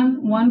just a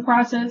one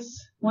process,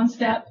 one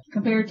step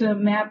compared to a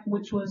map,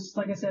 which was,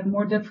 like I said,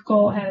 more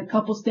difficult, had a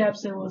couple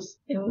steps. It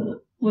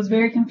was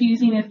very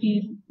confusing if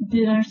you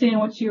didn't understand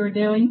what you were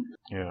doing.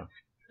 Yeah.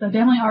 So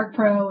definitely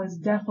ArcPro is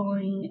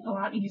definitely a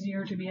lot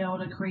easier to be able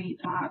to create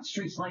a hot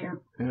streets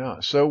layer. Yeah.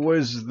 So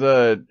was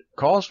the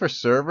calls for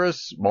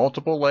service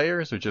multiple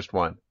layers or just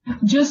one?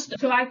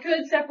 So I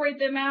could separate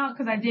them out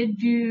because I did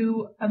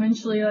do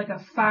eventually I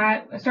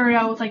started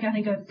out with I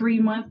think a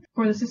 3-month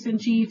for the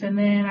assistant chief, and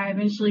then I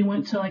eventually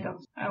went to like a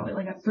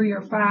 3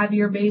 or 5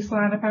 year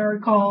baseline if I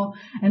recall.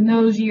 And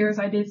those years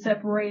I did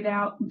separate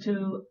out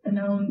into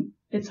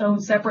its own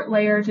separate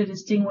layer to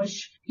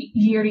distinguish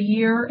year to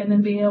year, and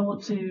then be able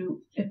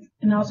to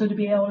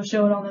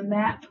show it on the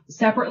map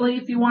separately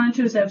if you wanted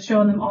to, instead of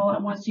showing them all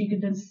at once. So you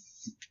could then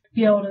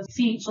be able to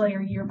see each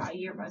layer year by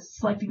year by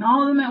selecting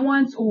all of them at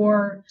once,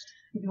 or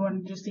if you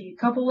wanted to just see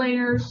a couple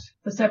layers,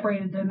 but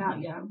separated them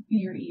out,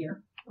 year to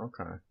year.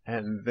 Okay.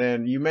 And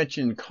then you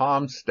mentioned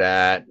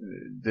ComStat.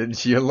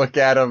 Did you look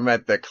at them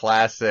at the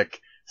classic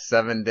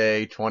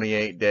 7-day,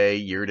 28-day,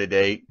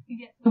 year-to-date?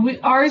 Yeah.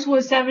 Ours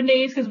was 7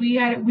 days because we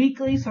had it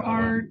weekly, so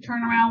our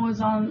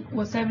turnaround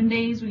was 7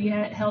 days. We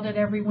held it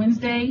every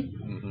Wednesday.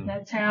 Mm-hmm.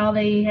 That's how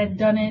they had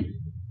done it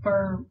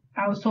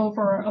I was told,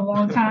 for a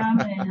long time.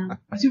 And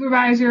my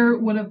supervisor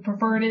would have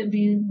preferred it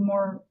be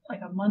more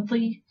like a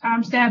monthly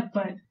time staff,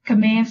 but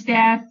command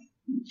staff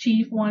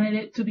chief wanted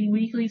it to be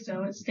weekly,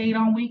 so it stayed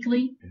on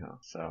weekly. Yeah,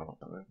 so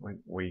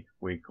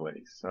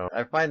weekly. So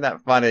I find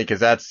that funny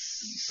because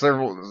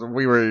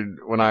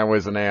when I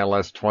was an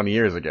analyst 20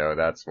 years ago,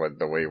 that's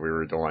the way we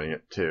were doing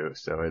it too.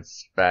 So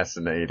it's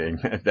fascinating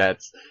that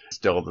that's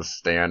still the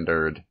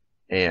standard,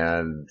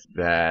 and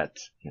that,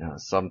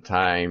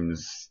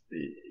 sometimes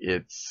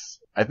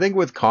I think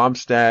with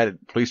CompStat,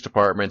 police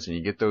departments, and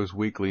you get those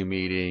weekly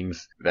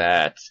meetings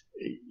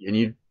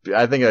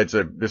I think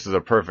this is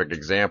a perfect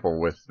example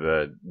with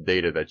the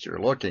data that you're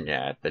looking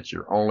at, that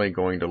you're only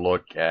going to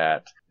look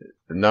at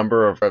the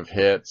number of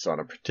hits on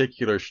a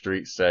particular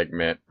street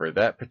segment for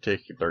that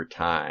particular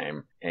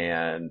time,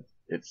 and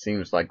it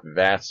seems like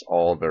that's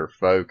all they're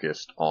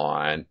focused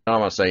on.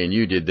 I'm not saying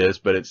you did this,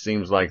 but it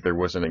seems like there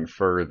wasn't anything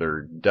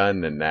further done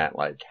than that,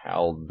 like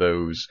how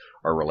those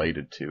are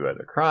related to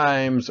other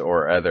crimes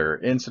or other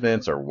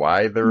incidents or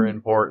why they're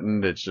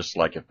important. It's just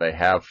like if they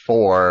have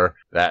 4,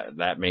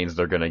 that means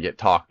they're going to get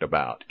talked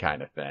about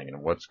kind of thing,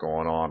 and what's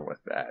going on with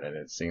that. And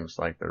it seems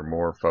like they're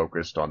more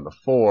focused on the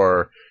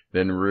 4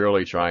 than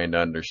really trying to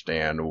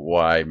understand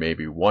why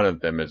maybe one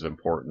of them is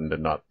important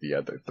and not the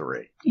other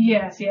 3.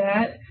 Yes,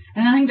 yeah.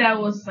 And I think that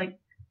was like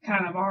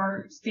kind of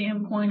our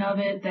standpoint of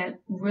it, that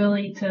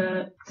really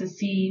to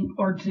see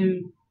or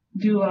to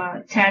do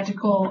a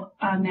tactical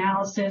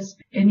analysis,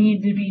 it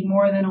needed to be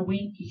more than a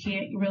week. You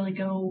can't really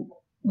go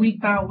week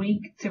by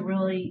week to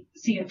really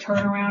see a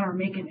turnaround or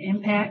make an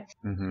impact,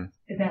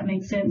 if that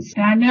makes sense.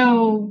 And I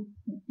know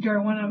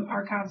during one of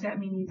our CompStat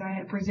meetings, I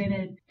had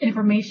presented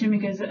information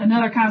because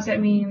another CompStat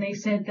meeting, they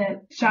said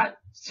that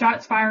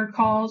shots fired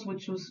calls,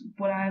 which was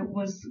what I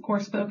was, of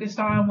course, focused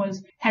on,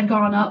 had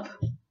gone up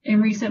in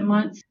recent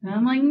months. And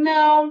I'm like,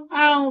 no,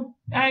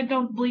 I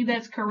don't believe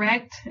that's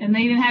correct. And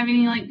they didn't have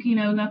any,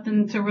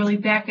 nothing to really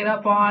back it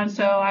up on.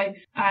 So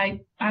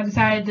I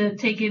decided to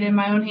take it in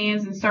my own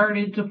hands and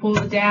started to pull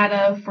the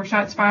data for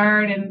shots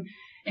fired, and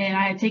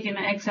I had taken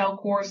an Excel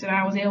course, and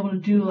I was able to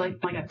do like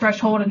a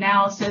threshold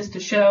analysis to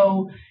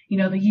show,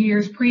 the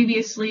years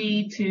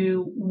previously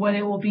to what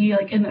it will be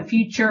like in the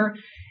future.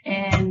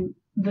 And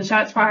the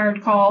shots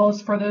fired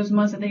calls for those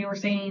months that they were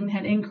saying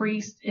had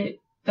increased. It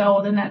fell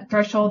within that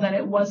threshold that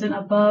it wasn't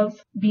above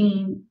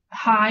being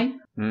high.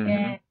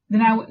 And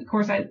then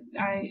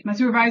my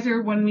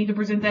supervisor wanted me to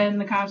present that in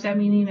the CompStat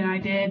meeting, and I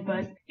did,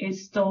 but they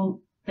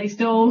still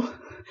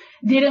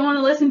didn't want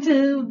to listen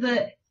to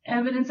the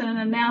evidence and an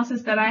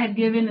analysis that I had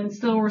given, and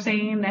still were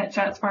saying that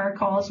shots fired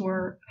calls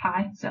were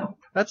high. So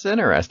that's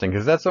interesting,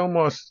 because that's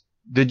almost,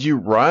 did you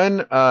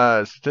run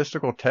a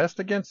statistical test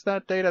against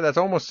that data? That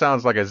almost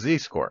sounds like a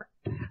Z-score.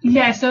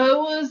 Yeah,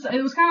 so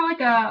it was kind of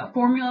like a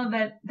formula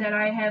that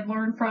I had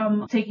learned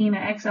from taking an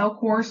Excel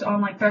course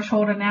on like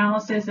threshold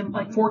analysis and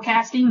like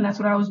forecasting. And that's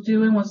what I was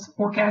doing, was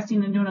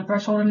forecasting and doing a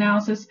threshold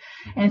analysis.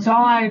 And so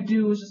all I had to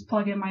do was just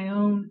plug in my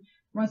own.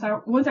 Once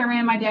I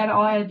ran my data,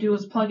 all I had to do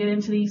was plug it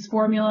into these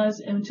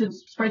formulas, into the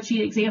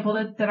spreadsheet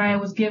example that I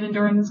was given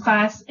during this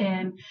class,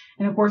 and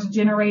of course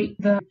generate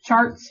the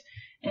charts.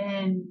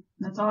 And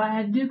that's all I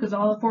had to do, because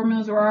all the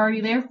formulas were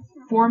already there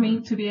for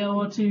me to be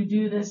able to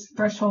do this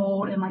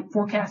threshold and like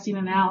forecasting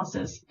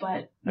analysis.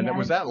 And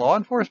was that law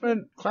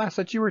enforcement class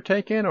that you were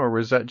taking, or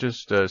was that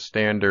just a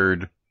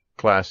standard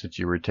class that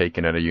you were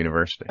taking at a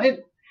university?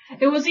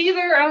 It was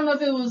either, I don't know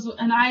if it was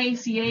an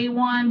IACA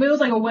one, but it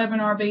was like a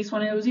webinar based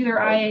one. It was either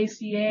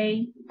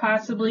IACA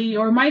possibly,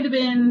 or it might have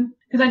been,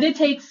 because I did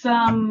take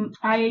some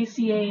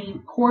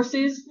IACA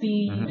courses,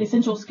 the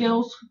essential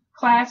skills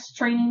class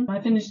training. I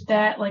finished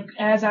that like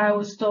as I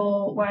was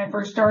still, when I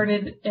first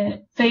started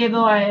at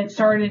Fayetteville, I had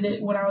started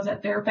it when I was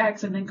at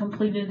Fairfax, and then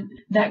completed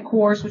that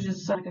course, which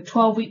is like a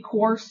 12-week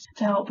course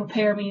to help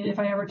prepare me if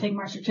I ever take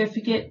my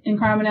certificate in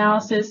crime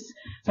analysis.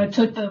 So I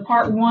took the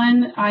Part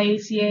 1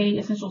 IACA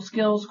Essential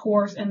Skills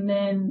course, and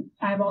then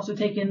I've also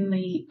taken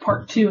the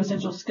Part 2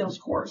 Essential Skills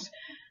course.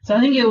 So I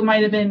think it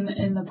might have been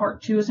in the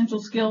Part 2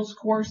 Essential Skills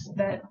course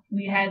that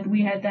we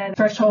had that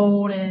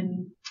threshold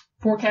and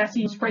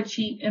forecasting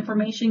spreadsheet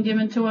information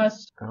given to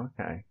us.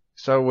 Okay.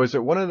 So was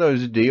it one of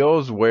those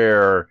deals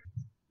where,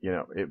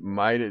 it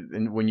might,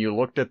 when you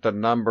looked at the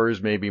numbers,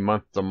 maybe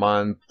month to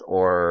month,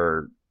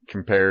 or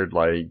compared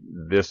like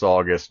this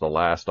August to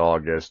last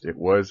August, it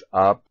was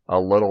up a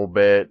little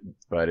bit,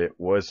 but it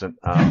wasn't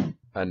up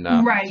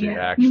enough to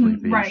actually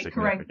be significant?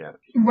 Correct.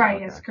 Right,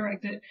 okay. Yes,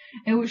 correct.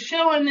 It was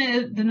showing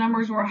that the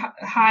numbers were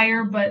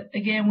higher, but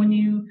again, when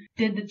you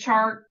did the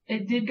chart,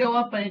 it did go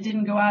up, but it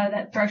didn't go out of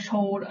that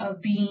threshold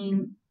of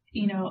being,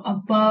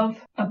 above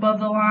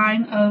the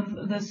line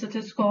of the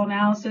statistical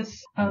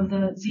analysis of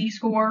the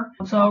Z-score.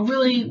 So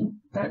really,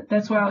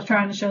 that's what I was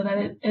trying to show,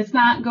 that it's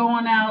not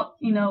going out,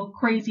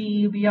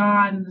 crazy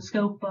beyond the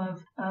scope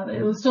of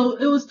it was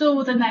still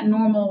within that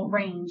normal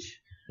range.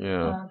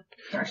 Yeah.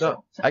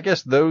 So I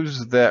guess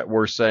those that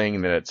were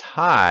saying that it's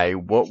high,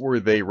 what were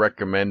they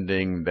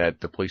recommending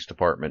that the police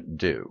department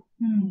do?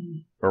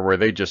 Or were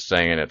they just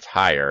saying it's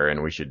higher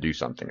and we should do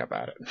something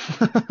about it?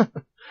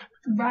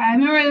 Right. I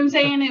remember them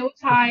saying it was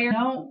higher.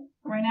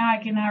 right now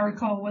I cannot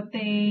recall what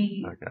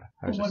they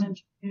wanted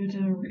to do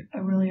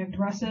to really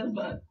address it,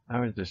 but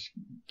I was just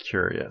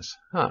curious.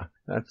 Huh.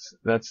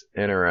 That's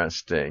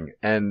interesting.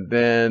 And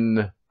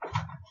then,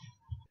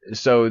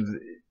 so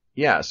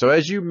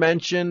as you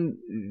mentioned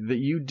that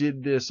you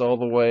did this all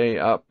the way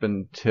up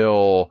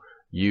until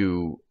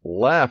you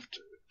left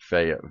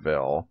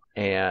Fayetteville,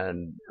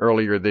 and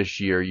earlier this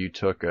year you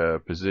took a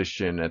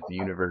position at the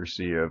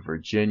University of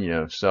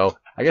Virginia. So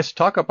I guess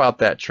talk about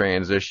that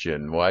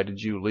transition. Why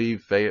did you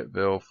leave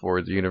Fayetteville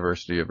for the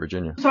University of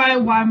Virginia? So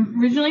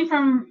I'm originally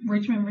from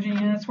Richmond,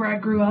 Virginia. That's where I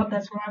grew up.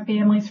 That's where my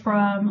family's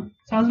from.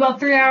 So I was about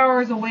 3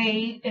 hours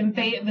away in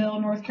Fayetteville,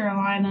 North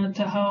Carolina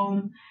to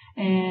home.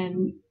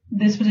 And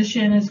this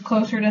position is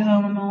closer to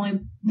home. I'm only a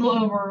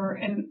little over,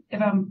 and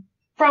if I'm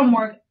from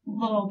work, a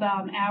little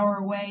about an hour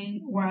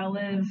away where I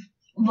live.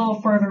 A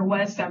little further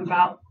west, I'm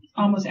about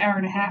almost an hour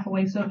and a half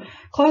away, so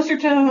closer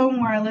to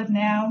home where I live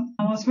now.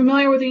 I was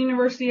familiar with the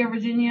University of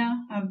Virginia.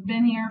 I've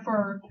been here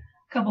for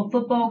a couple of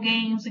football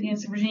games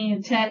against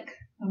Virginia Tech.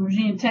 I'm a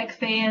Virginia Tech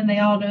fan. They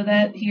all know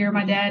that here.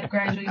 My dad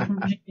graduated from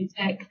Virginia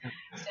Tech,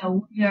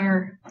 so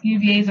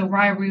UVA is a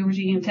rivalry with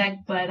Virginia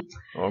Tech. But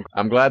well,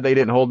 I'm glad they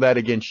didn't hold that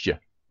against you.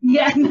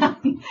 Yeah, no,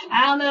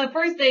 I don't know. At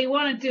first they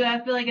wanted to.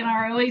 I feel like in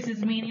our Oasis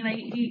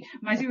meeting,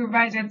 my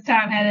supervisor at the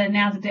time had to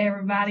announce it to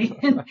everybody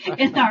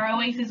in our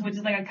Oasis, which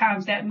is like a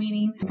ComStat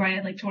meeting. Probably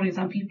had like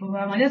 20-some people. But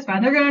I'm like, that's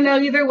fine. They're going to know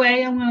either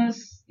way. I'm going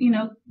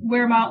to,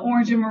 wear my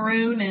orange and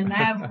maroon and I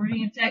have a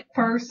Virginia Tech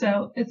purse,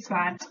 so it's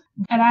fine.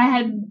 And I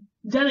had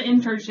done an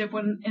internship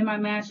in my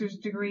master's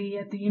degree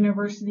at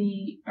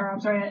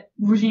at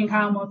Virginia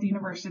Commonwealth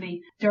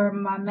University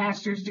during my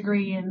master's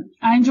degree. And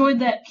I enjoyed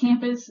that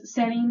campus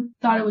setting,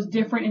 thought it was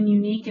different and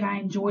unique, and I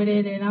enjoyed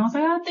it. And I was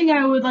like, I think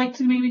I would like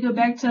to maybe go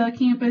back to a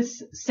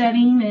campus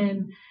setting.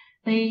 And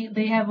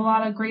they have a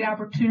lot of great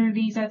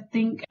opportunities, I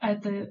think,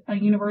 at the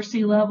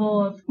university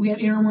level. We have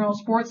intramural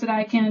sports that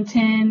I can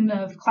attend,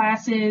 of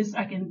classes.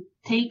 I can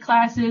take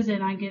classes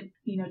and I get,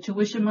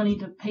 tuition money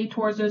to pay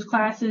towards those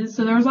classes.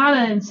 So there was a lot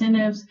of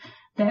incentives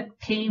that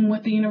came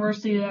with the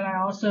university that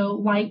I also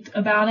liked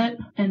about it.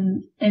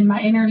 And in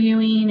my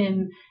interviewing,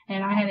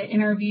 and I had an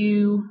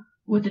interview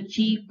with the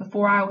chief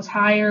before I was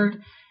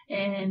hired,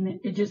 and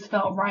it just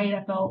felt right.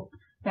 I felt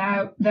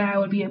that I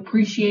would be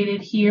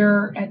appreciated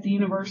here at the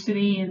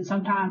university, and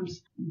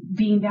sometimes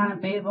being down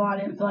in Fayetteville,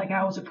 I didn't feel like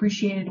I was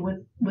appreciated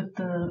with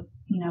the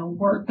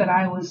work that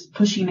I was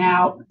pushing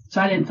out.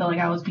 So I didn't feel like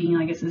I was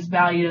being, as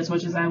valued as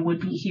much as I would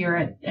be here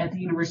at the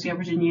University of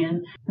Virginia.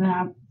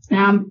 And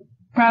I'm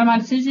proud of my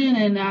decision,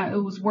 and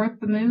it was worth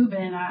the move,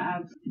 and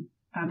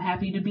I'm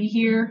happy to be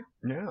here.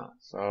 Yeah,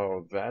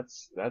 so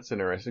that's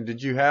interesting.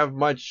 Did you have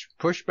much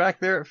pushback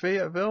there at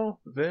Fayetteville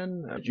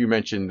then? You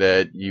mentioned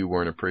that you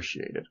weren't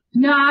appreciated.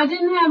 No, I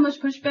didn't have much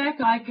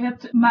pushback. I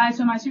kept my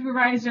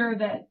supervisor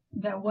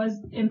that was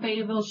in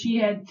Fayetteville, she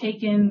had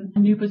taken a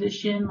new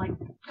position like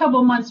a couple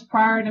of months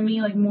prior to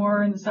me, like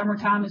more in the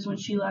summertime is when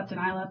she left, and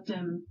I left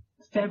in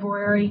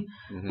February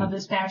of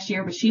this past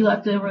year, but she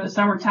left over the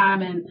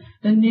summertime, and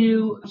the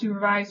new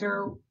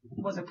supervisor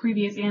was a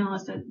previous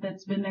analyst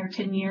that's been there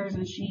 10 years,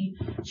 and she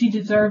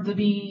deserved to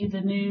be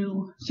the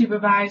new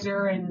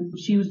supervisor, and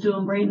she was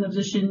doing great in the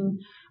position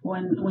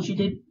when she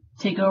did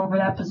take over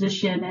that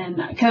position.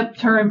 And I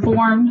kept her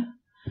informed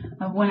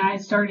of when I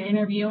started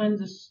interviewing,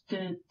 just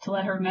to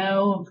let her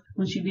know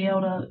when she'd be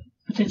able to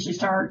potentially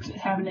start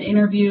having an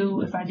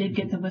interview if I did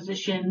get the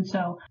position.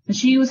 So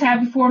she was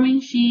happy for me.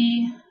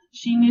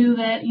 She knew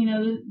that,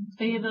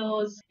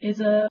 Fayetteville is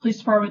a police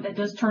department that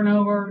does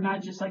turnover,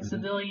 not just like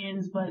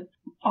civilians, but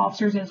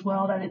officers as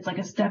well, that it's like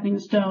a stepping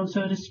stone,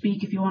 so to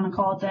speak, if you want to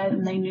call it that,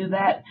 and they knew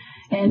that.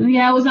 And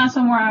yeah, it was not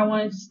somewhere I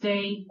wanted to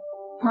stay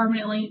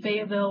permanently.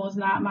 Fayetteville was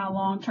not my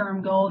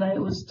long-term goal. That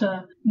it was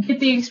to get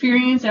the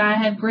experience, and I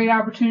had great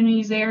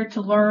opportunities there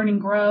to learn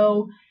and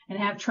grow and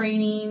have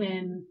training,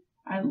 and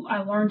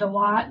I learned a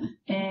lot,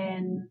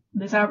 and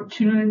this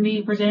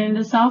opportunity presented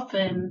itself,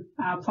 and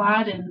I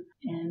applied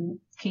and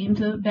came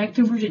back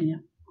to Virginia.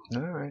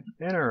 All right.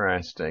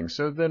 Interesting.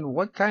 So then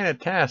what kind of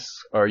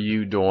tasks are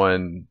you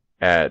doing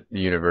at the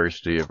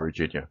University of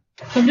Virginia?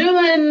 I'm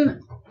doing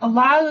a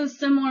lot of the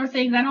similar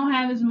things. I don't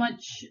have as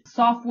much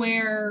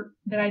software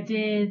that I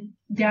did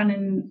down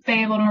in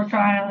Fayetteville, North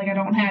Carolina. Like I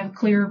don't have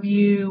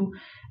Clearview.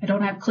 I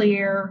don't have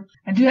Clear.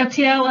 I do have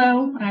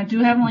TLO, and I do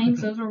have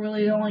links. Those are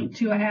really the only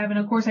two I have. And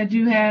of course I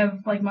do have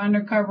like my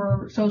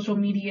undercover social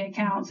media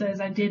accounts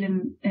as I did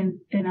in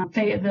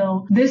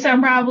Fayetteville. This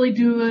I'm probably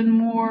doing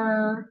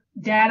more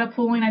data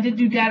pulling. I did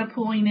do data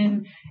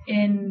pulling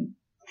in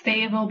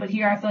Fayetteville, but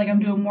here I feel like I'm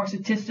doing more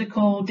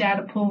statistical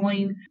data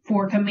pulling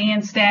for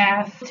command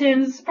staff.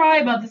 Bulletins,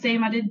 probably about the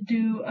same. I did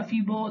do a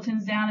few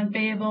bulletins down in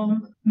Fayetteville,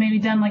 maybe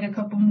done like a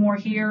couple more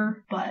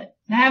here, but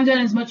I haven't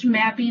done as much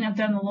mapping. I've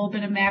done a little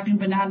bit of mapping,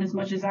 but not as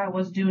much as I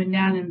was doing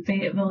down in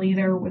Fayetteville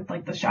either, with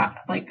like the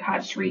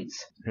hot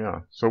streets. Yeah.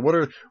 So what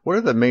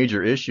are the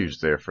major issues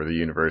there for the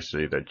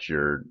university that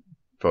you're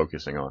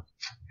focusing on?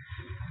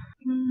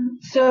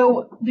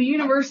 So the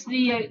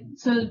university,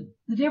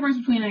 the difference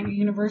between like a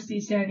university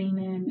setting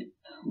and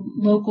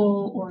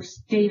local or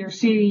state or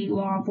city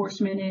law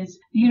enforcement is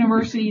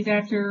universities.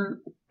 After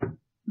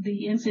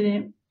the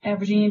incident at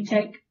Virginia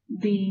Tech,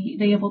 they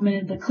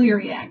implemented the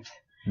Clery Act.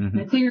 Mm-hmm.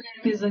 The Clery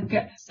Act is a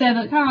set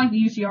of kind of like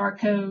the UCR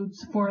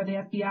codes for the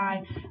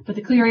FBI, but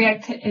the Clery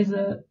Act is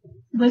a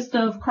list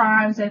of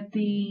crimes that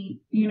the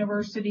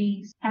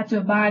universities have to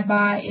abide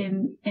by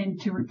and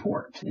to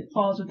report. It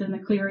falls within the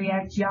Clery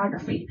Act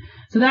geography.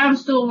 So that I'm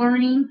still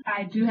learning.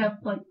 I do have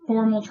like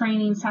formal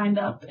training signed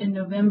up in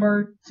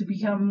November to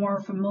become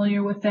more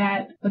familiar with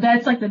that. But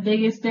that's like the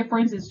biggest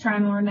difference is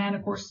trying to learn that.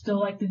 Of course, still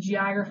like the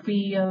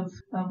geography of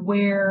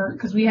where,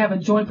 because we have a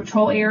joint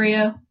patrol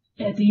area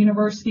at the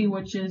university,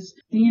 which is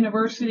the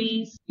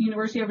University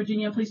of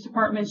Virginia Police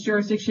Department's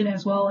jurisdiction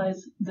as well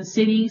as the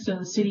city, so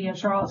the city of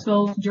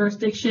Charlottesville's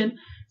jurisdiction.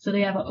 So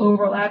they have an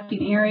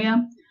overlapping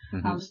area.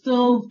 Mm-hmm. I'm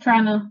still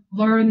trying to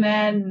learn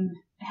that, and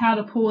how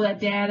to pull that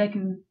data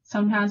can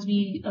sometimes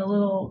be a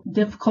little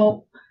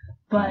difficult.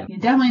 But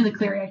definitely the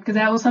Clery Act, because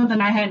that was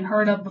something I hadn't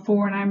heard of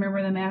before, and I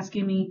remember them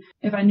asking me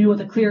if I knew what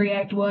the Clery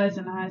Act was,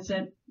 and I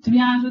said, to be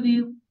honest with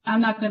you,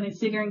 I'm not going to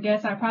sit here and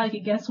guess. I probably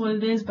could guess what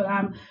it is, but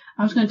I'm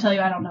just going to tell you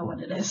I don't know what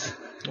it is.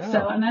 Oh.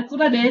 So, and that's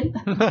what I did.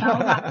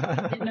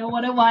 I didn't know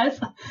what it was.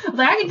 I was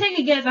like, I can take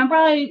a guess.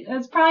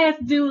 It's probably has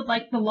to do with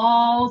like the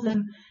laws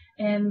and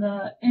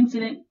the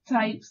incident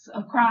types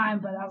of crime,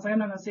 but I was like, I'm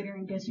not going to sit here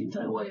and guess you and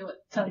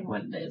tell you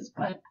what it is.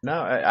 But no,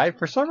 I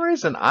for some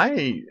reason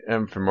I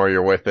am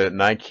familiar with it,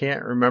 and I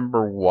can't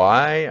remember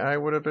why I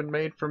would have been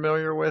made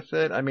familiar with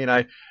it. I mean,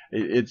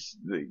 it's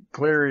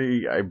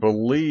Clery, I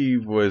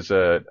believe, was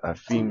a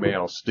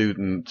female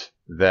student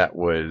that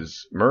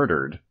was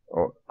murdered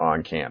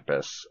on a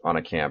campus,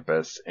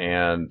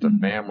 and the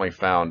family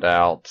found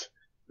out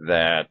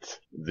that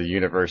the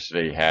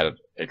university had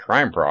a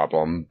crime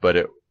problem, but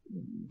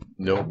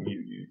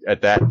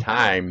at that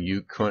time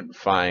you couldn't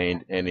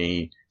find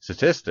any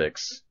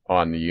statistics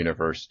on the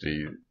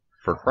university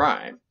for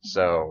crime.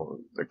 So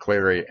the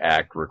Clery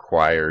Act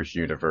requires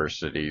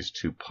universities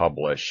to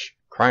publish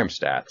crime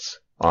stats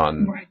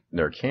on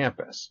their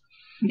campus.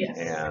 Yes.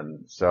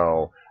 And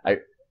so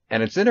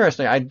and it's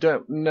interesting, I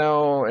don't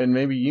know, and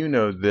maybe you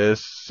know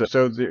this,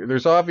 so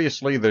there's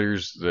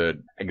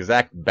the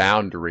exact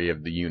boundary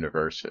of the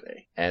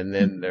university, and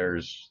then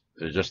there's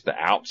just the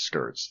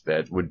outskirts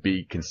that would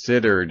be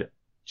considered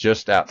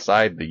just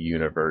outside the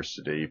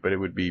university, but it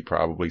would be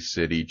probably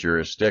city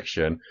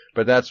jurisdiction.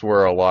 But that's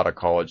where a lot of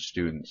college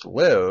students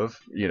live.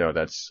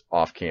 That's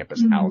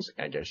off-campus housing,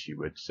 I guess you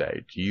would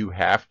say. Do you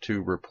have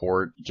to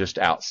report just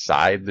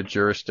outside the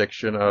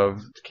jurisdiction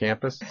of the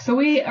campus? So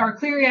our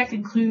Clery Act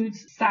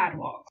includes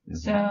sidewalks.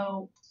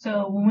 Mm-hmm.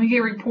 So when we get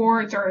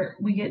reports, or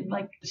we get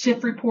like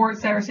shift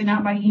reports that are sent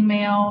out by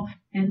email,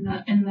 and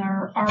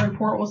our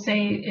report will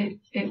say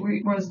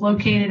it was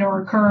located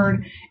or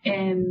occurred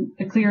in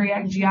the Clery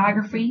Act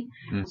geography.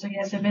 Mm. So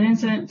yes, if an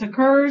incident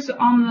occurs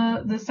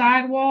on the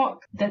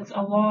sidewalk that's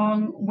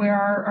along where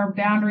our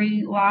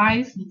boundary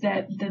lies,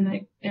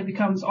 then it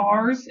becomes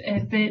ours.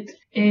 If it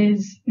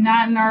is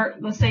not in our,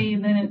 let's say,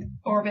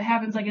 or if it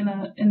happens like in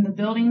the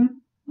building,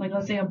 like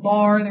let's say a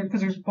bar,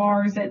 because there's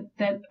bars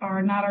that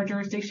are not our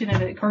jurisdiction,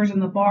 and it occurs in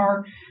the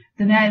bar,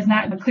 then that is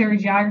not in the Clery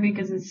geography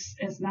because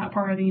it's not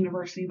part of the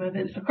university. But if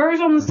it occurs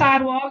on the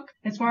sidewalk,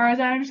 as far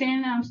as I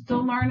understand, I'm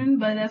still learning,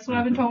 but that's what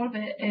I've been told.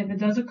 If it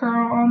does occur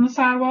on the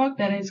sidewalk,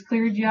 that is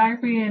Clery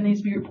geography and it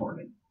needs to be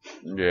reported.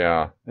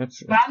 Yeah. But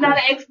I'm not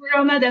an expert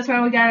on that. That's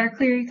why we got our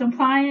Clery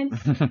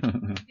compliance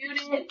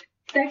unit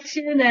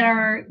section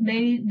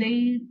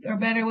they are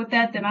better with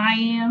that than I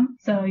am.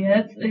 So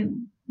yeah, it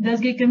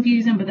does get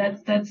confusing, but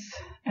that's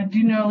I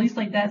do know at least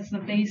like that's the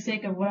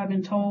basic of what I've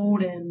been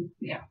told, and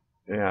yeah.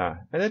 Yeah,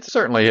 and it's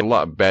certainly a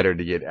lot better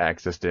to get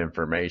access to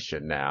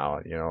information now.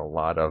 A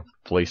lot of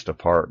police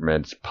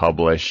departments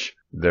publish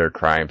their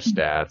crime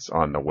stats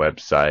on the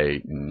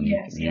website, and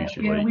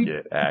usually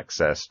get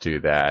access to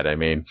that. I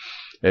mean,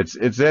 it's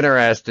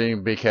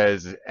interesting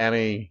because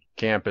any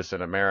campus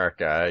in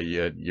America,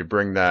 you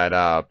bring that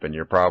up, and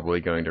you're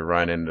probably going to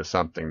run into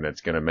something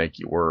that's going to make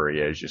you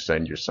worry as you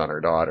send your son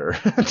or daughter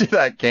to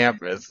that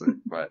campus.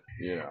 But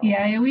the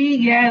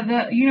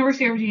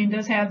University of Virginia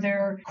does have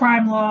their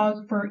crime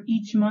log for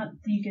each month.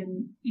 You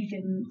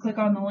can click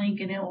on the link,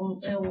 and it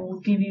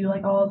will give you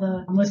like all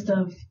the list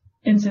of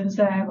incidents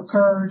that have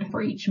occurred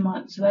for each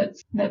month. So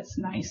that's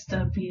nice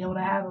to be able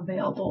to have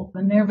available.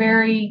 And they're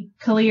very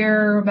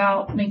clear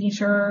about making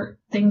sure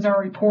things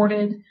are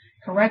reported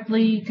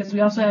correctly, because we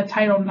also have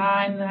Title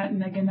IX,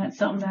 and again, that's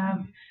something that I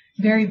have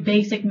very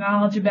basic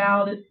knowledge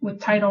about it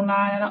with Title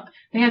IX.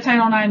 They have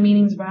Title IX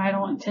meetings, but I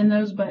don't attend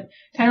those. But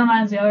Title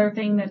IX is the other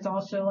thing that's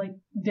also like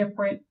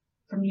different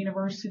from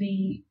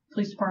university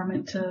police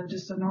department to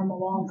just a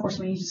normal law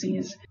enforcement agency,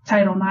 is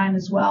Title IX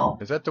as well.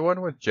 Is that the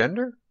one with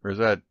gender, or is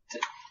that?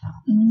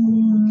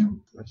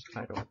 Which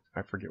title?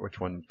 I forget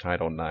which one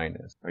Title IX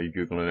is. Are you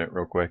Googling it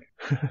real quick?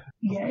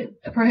 Yeah,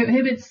 it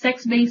prohibits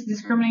sex-based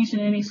discrimination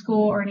in any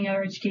school or any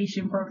other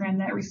education program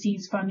that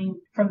receives funding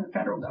from the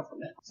federal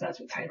government. So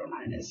that's what Title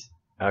IX is.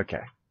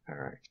 Okay. All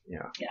right.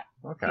 Yeah.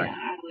 Yeah. Okay. Yeah,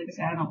 like I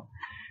said, I don't.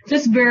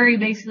 Just very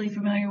basically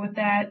familiar with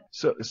that.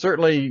 So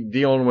certainly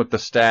dealing with the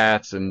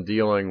stats and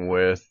dealing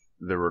with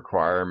the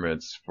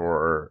requirements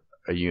for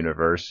a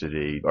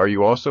university. Are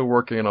you also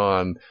working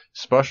on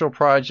special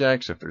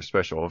projects, if there's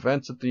special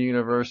events at the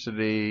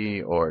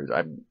university, or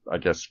I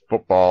guess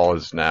football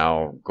is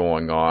now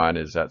going on?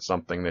 Is that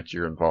something that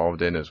you're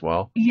involved in as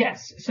well?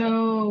 Yes.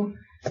 So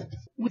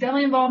we're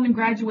definitely involved in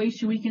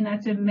graduation weekend.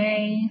 That's in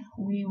May.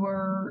 We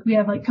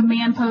have like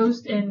command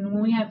post, and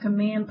when we have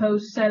command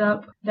post set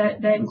up,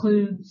 that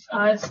includes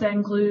us, that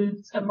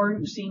includes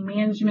emergency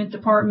management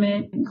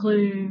department,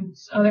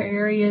 includes other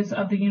areas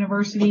of the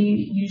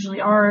university, usually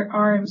our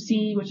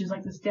RMC, which is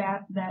like the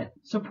staff that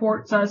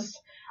supports us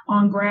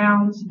on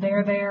grounds.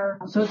 They're there.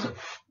 So it's a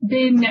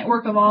big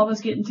network of all of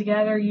us getting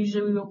together.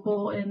 Usually we will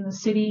pull in the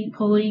city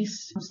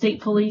police,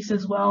 state police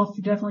as well,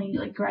 for definitely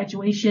like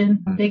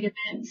graduation, big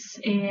events.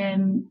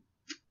 And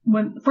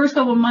when the first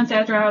couple of months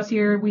after I was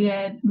here, we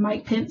had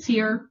Mike Pence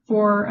here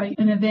for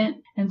an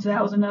event. And so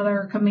that was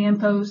another command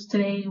post.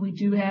 Today we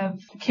do have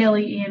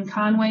Kelly Ann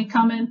Conway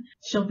coming.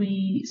 She'll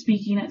be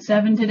speaking at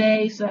 7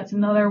 today. So that's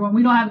another one.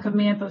 We don't have a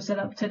command post set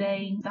up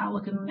today. Not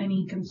looking at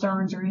any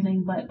concerns or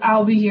anything, but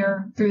I'll be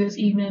here through this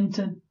evening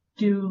to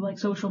do like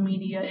social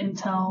media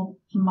intel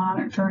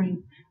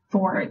monitoring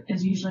for it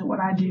is usually what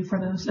I do for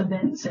those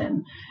events.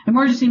 And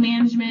emergency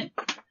management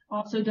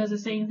also does the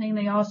same thing.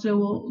 They also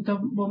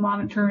will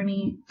monitor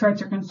any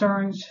threats or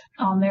concerns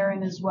on their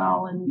end as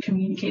well and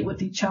communicate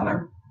with each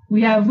other.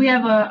 We have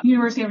a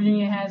University of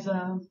Virginia has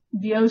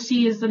the OC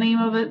is the name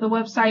of it, the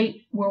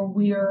website, where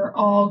we are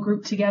all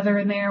grouped together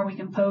in there. We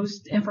can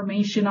post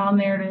information on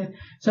there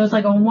so it's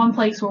like on one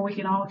place where we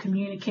can all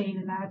communicate,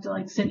 and I have to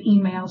like send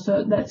emails.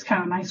 So that's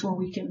kind of nice where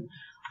we can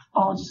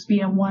all just be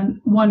in one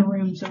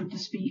room, so to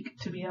speak,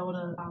 to be able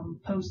to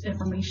post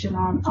information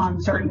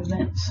on certain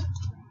events.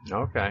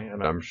 Okay,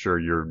 and I'm sure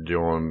you're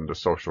doing the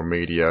social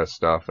media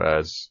stuff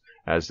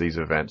as these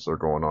events are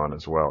going on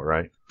as well,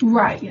 right?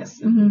 Right,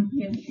 yes.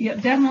 Mm-hmm. Yeah,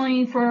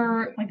 definitely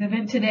for like the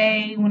event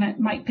today when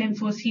Mike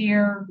Pence was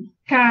here.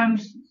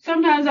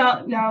 Sometimes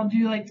I'll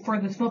do like for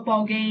the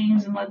football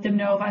games and let them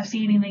know if I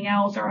see anything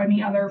else or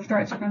any other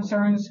threats or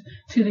concerns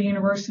to the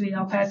university.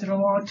 I'll pass it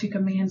along to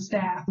command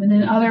staff. And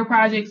then other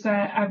projects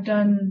that I've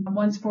done,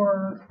 one's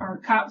for our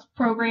COPS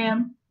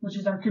program, which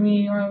is our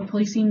community-oriented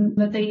policing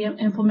that they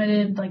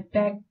implemented like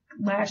back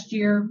last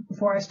year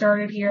before I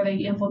started here. They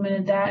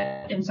implemented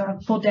that, and so I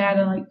pulled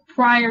data like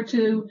prior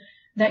to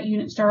that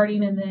unit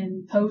starting and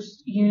then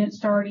post unit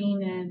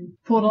starting, and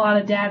pulled a lot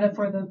of data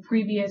for the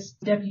previous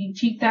deputy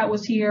chief that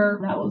was here.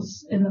 That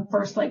was in the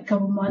first like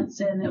couple months,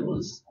 and it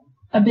was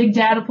a big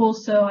data pool,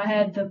 so I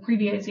had the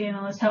previous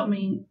analyst help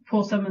me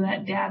pull some of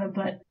that data.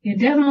 But you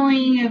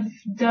definitely have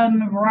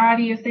done a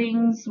variety of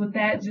things with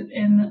that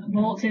in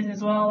bulletins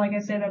as well. Like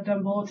I said, I've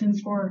done bulletins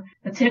for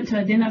attempt to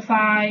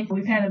identify.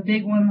 We've had a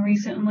big one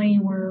recently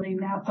where they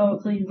now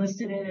publicly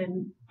listed it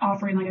and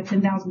offering like a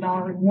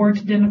 $10,000 reward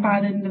to identify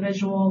the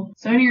individual.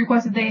 So any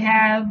requests that they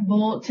have,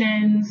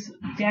 bulletins,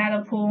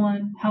 data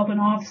pulling, helping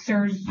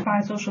officers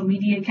find social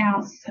media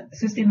accounts,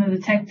 assisting the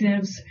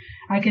detectives.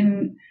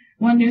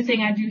 One new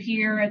thing I do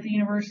here at the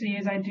university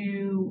is I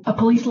do a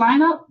police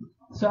lineup.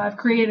 So I've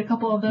created a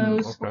couple of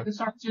those for the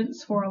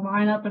sergeants for a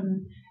lineup,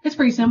 and it's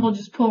pretty simple,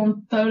 just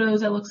pulling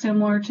photos that look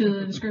similar to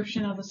the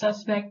description of the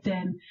suspect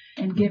and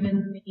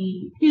giving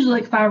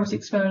usually like 5 or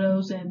 6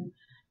 photos and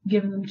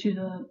giving them to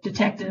the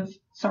detective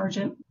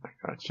sergeant. I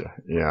gotcha.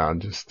 Yeah,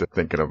 I'm just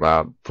thinking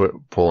about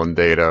pulling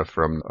data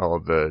from all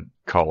of the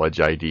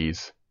college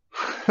IDs.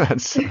 I'm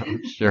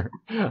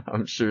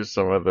sure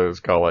some of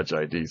those college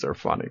IDs are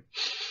funny.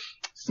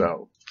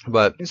 So,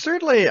 but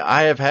certainly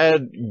I have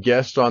had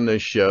guests on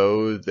this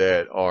show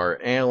that are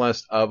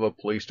analysts of a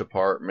police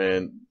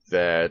department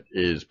that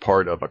is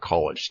part of a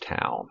college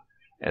town.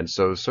 And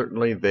so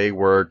certainly they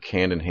work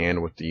hand in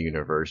hand with the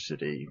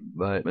university.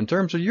 But in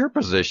terms of your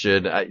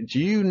position, do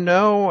you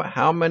know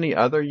how many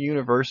other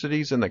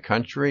universities in the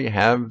country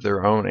have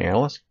their own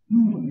analysts?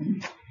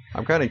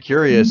 I'm kind of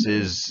curious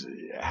is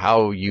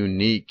how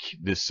unique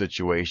this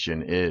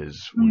situation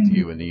is with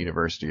you and the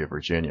University of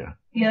Virginia.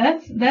 Yeah,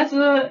 that's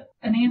an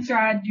answer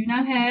I do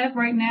not have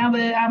right now,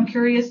 but I'm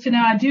curious to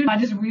know. I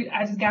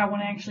just got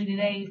one actually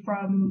today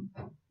from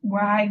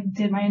where I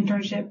did my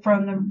internship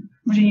from the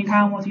Virginia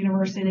Commonwealth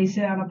University. They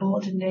sent out a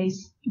bulletin today.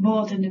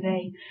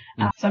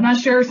 So I'm not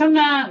sure.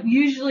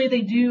 Usually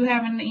they do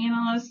have an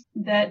analyst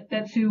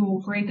that's who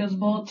will create those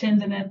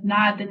bulletins, and if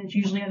not, then it's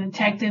usually a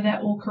detective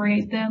that will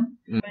create them.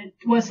 But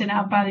it was sent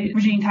out by the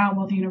Virginia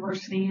Commonwealth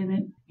University, and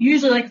it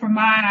usually like for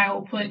mine, I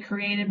will put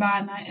created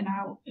by, and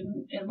I'll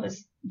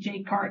enlist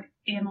J. Cartte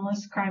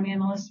analyst, crime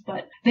analyst,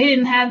 but they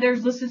didn't have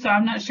theirs listed, so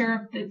I'm not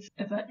sure if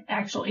an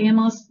actual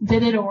analyst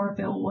did it or if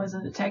it was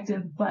a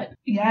detective. But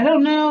yeah, I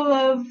don't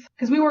know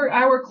because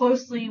I work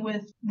closely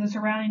with the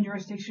surrounding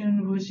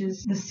jurisdiction, which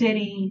is the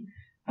city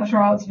of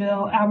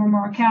Charlottesville,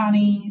 Albemarle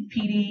County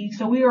PD.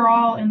 So we are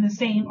all in the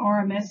same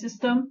RMS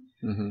system.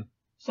 Mm-hmm.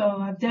 So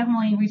I've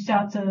definitely reached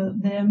out to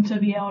them to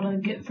be able to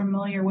get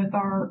familiar with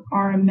our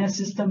RMS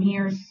system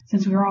here,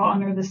 since we're all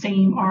under the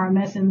same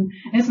RMS. And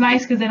it's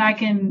nice because then I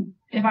can,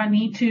 if I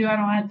need to, I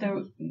don't have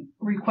to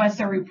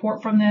request a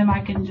report from them. I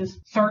can just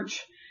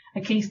search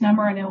a case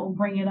number and it will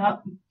bring it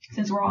up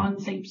since we're all in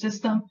the same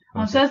system.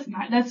 So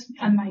that's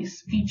a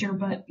nice feature.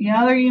 But the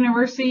other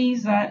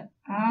universities that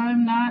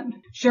I'm not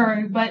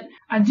sure, but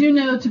I do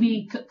know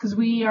because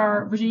we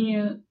are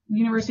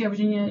University of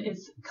Virginia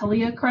is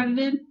CLIA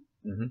accredited.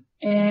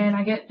 Mm-hmm. And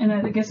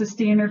I guess the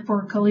standard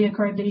for CLIA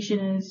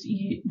accreditation is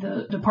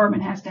the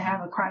department has to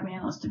have a crime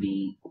analyst to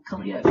be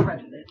CLIA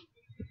accredited.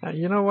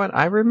 You know what?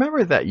 I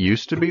remember that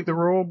used to be the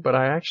rule, but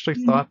I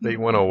actually thought they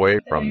went away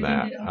from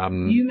that.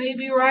 You may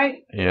be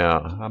right. Yeah,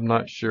 I'm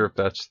not sure if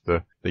that's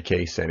the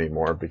case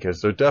anymore,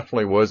 because there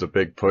definitely was a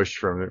big push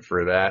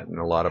for that, and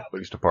a lot of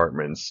police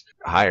departments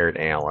hired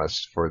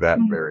analysts for that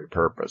very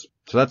purpose.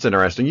 So that's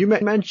interesting. You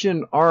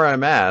mentioned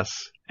RMS.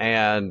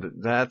 And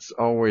that's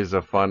always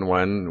a fun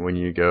one when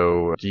you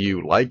go, do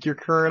you like your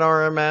current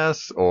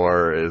RMS,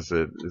 or is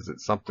it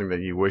something that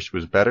you wish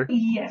was better?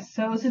 Yes.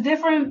 So it's a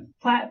different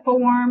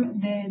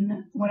platform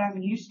than what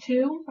I'm used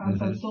to.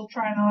 So I'm still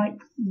trying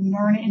to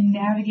learn it and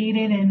navigate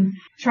it and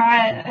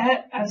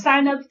try. I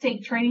signed up to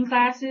take training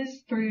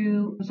classes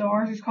through, so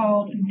ours is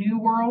called New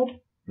World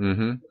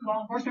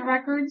Law Enforcement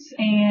Records,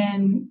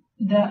 and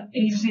the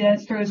agency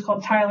that's through is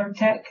called Tyler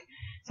Tech.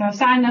 So I've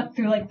signed up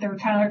through their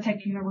Tyler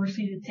Tech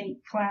University to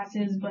take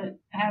classes, but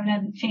I haven't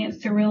had the chance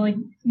to really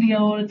be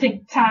able to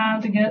take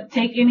time to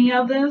take any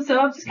of them. So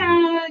I'm just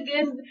kind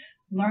of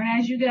learn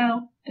as you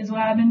go is what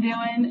I've been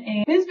doing.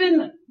 And it's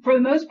been, for the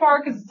most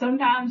part, because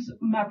sometimes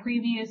my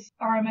previous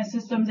RMS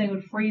systems, they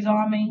would freeze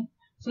on me.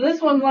 So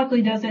this one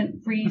luckily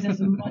doesn't freeze as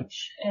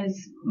much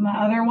as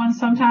my other ones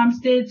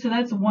sometimes did. So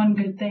that's one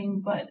good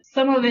thing. But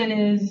some of it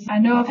is, I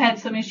know I've had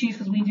some issues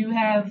because we do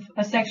have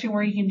a section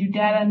where you can do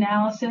data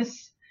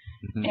analysis.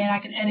 And I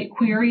can edit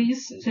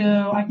queries,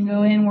 so I can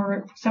go in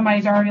where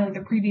somebody's already,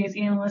 the previous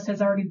analyst has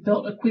already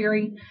built a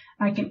query.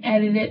 I can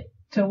edit it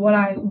to what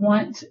I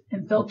want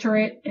and filter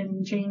it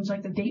and change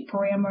the date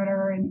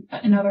parameter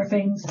and other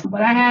things.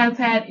 But I have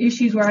had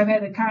issues where I've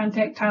had to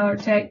contact Tyler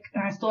Tech,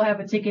 and I still have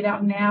a ticket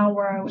out now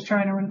where I was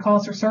trying to run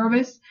calls for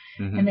service,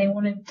 and they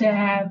wanted to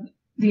have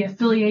the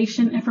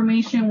affiliation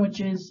information,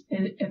 which is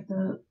if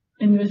the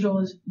individual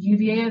is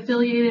UVA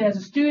affiliated as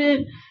a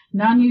student,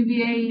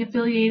 non-UVA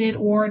affiliated,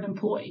 or an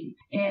employee.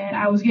 And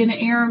I was getting an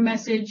error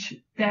message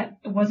that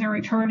wasn't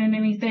returning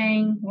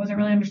anything, wasn't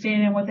really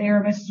understanding what the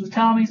error message was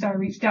telling me, so I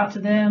reached out to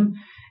them.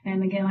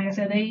 And again, like I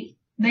said, they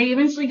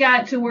eventually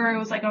got to where it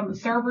was on the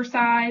server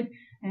side,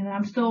 and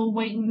I'm still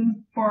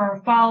waiting for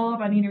a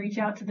follow-up. I need to reach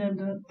out to them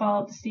to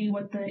follow up to see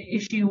what the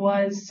issue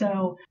was.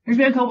 So there's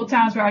been a couple of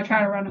times where I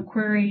try to run a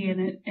query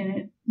and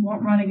it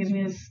won't run. It gives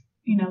me this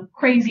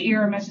crazy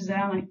error message that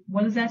I'm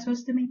what is that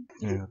supposed to mean?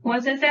 Yeah.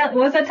 What's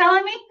that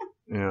telling me?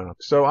 Yeah.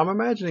 So I'm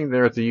imagining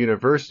there at the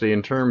university,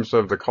 in terms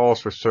of the calls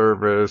for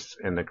service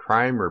and the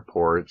crime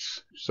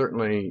reports,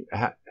 certainly,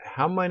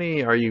 how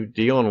many are you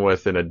dealing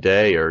with in a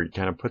day, or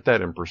kind of put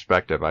that in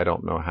perspective? I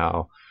don't know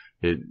how.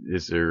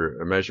 Is there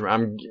a measurement?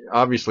 I'm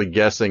obviously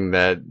guessing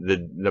that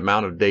the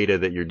amount of data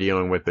that you're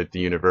dealing with at the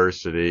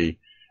University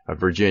of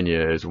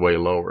Virginia is way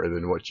lower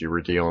than what you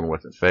were dealing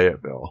with at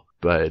Fayetteville.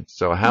 But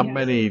so how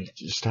many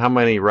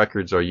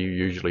records are you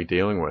usually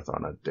dealing with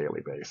on a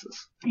daily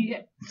basis?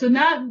 Yeah. So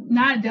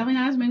definitely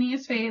not as many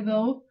as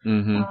Fayetteville.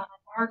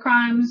 Our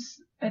crimes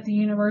at the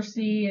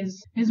university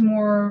is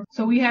more,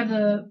 so we have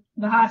the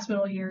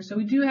hospital here. So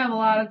we do have a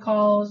lot of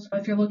calls.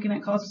 If you're looking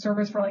at calls of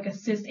service for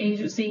assist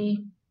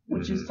agency,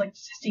 which is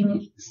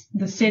assisting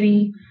the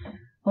city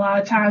a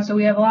lot of times. So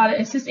we have a lot of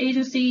assist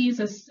agencies,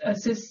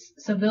 assist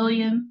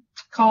civilian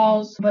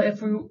calls. But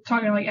if we're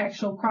talking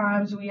actual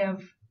crimes, we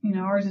have,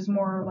 ours is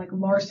more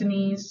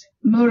larcenies.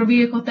 Motor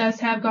vehicle thefts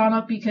have gone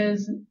up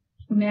because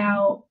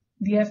now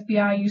the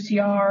FBI,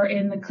 UCR,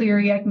 and the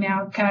Clery Act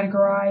now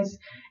categorize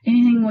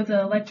anything with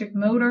an electric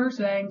motor.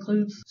 So that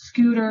includes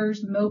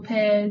scooters,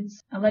 mopeds,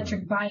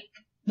 electric bike.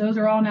 Those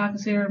are all now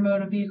considered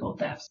motor vehicle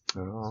thefts.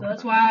 Oh. So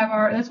that's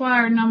why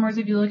our numbers,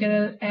 if you look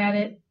at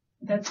it,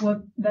 that's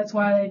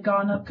why they've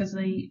gone up, because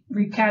they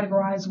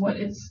recategorize what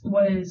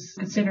is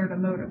considered a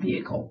motor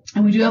vehicle.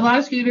 And we do have a lot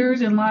of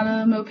scooters and a lot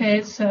of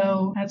mopeds,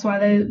 so that's why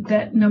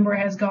that number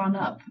has gone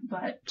up.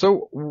 But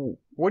so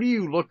what are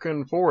you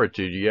looking forward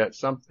to? Do you got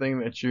something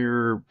that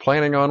you're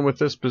planning on with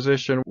this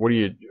position? What do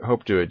you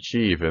hope to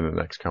achieve in the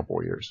next couple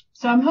of years?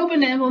 So I'm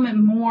hoping to implement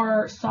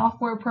more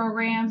software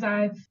programs.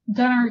 I've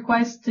done a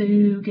request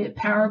to get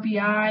Power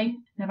BI. And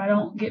if I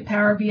don't get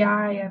Power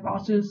BI, I've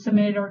also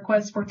submitted a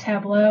request for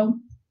Tableau.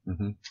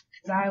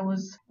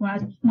 Because when I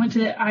went to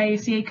the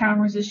IACA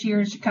conference this year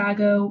in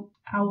Chicago,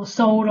 I was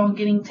sold on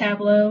getting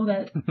Tableau.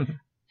 That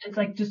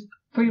it's just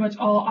pretty much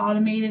all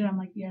automated.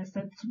 I'm yes,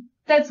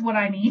 that's what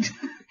I need.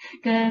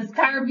 Because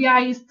Power BI,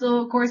 you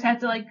still, of course, have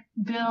to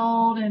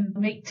build and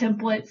make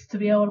templates to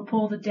be able to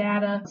pull the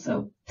data.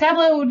 So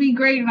Tableau would be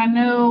great. And I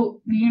know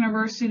the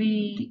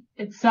university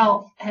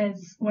itself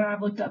has, when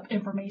I've looked up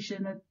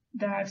information, that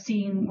that I've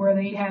seen where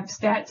they have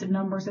stats and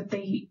numbers that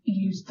they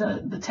use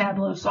the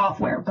Tableau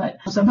software. But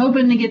so I'm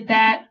hoping to get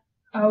that.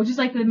 I would just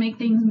like to make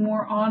things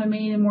more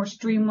automated, more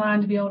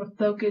streamlined to be able to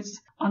focus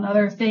on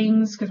other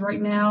things. Because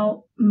right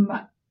now,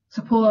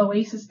 to pull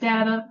OASIS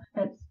data,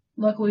 that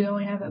luckily we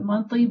only have it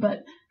monthly,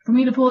 but for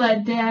me to pull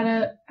that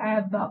data, I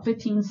have about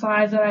 15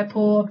 slides that I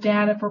pull of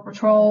data for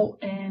patrol,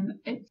 and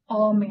it's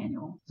all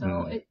manual.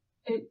 So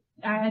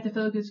I had to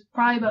focus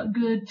probably about a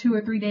good 2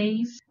 or 3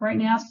 days right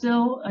now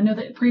still. I know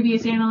that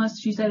previous analyst,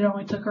 she said it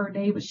only took her a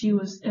day, but she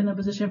was in the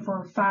position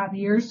for 5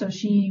 years, so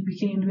she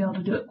became to be able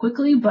to do it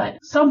quickly. But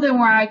something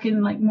where I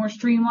can like more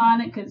streamline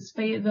it, because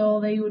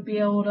Fayetteville, they would be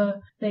able to,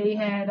 they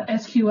had a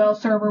SQL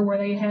server where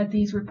they had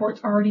these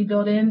reports already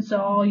built in, so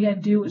all you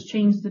had to do was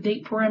change the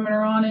date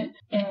parameter on it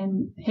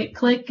and hit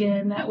click,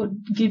 and that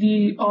would give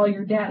you all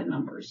your data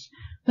numbers.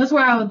 That's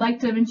where I would like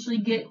to eventually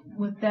get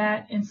with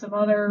that and some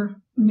other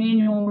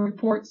manual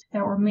reports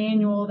that were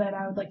manual that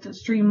I would like to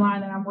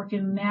streamline. And I'm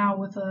working now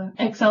with a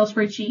Excel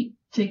spreadsheet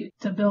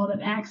to build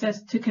an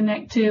access to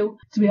connect to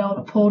be able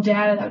to pull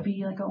data. That would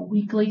be like a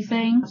weekly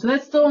thing. So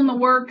that's still in the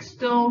works,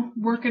 still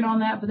working on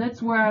that, but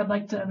that's where I'd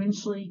like to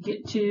eventually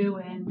get to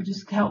and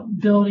just help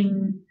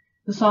building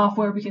the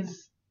software,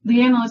 because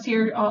the analyst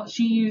here,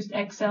 she used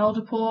Excel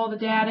to pull all the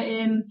data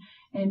in.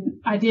 And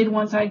I did a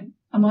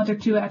month or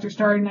two after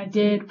starting, I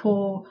did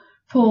pull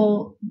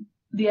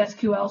the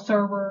SQL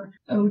server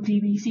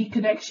ODBC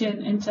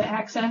connection into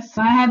Access.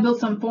 I had built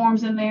some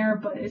forms in there,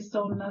 but it's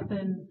still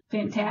nothing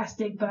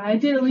fantastic. But I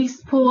did at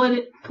least pull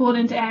it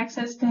into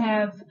Access to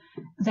have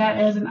that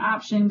as an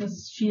option,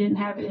 because she didn't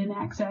have it in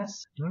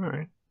Access. All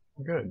right,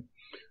 good.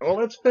 Well,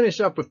 let's finish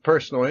up with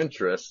personal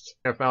interests.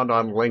 I found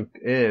on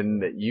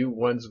LinkedIn that you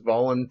once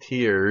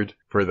volunteered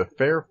for the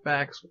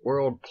Fairfax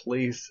World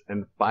Police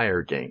and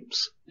Fire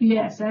Games.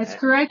 Yes, that's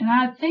correct. And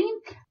I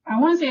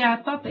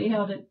thought they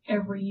held it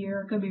every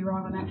year. I could be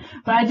wrong on that.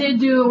 But I did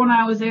do it when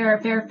I was there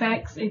at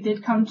Fairfax. It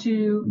did come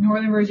to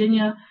Northern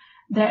Virginia.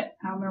 I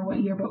don't remember what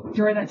year, but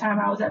during that time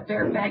I was at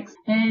Fairfax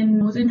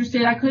and was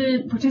interested. I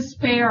couldn't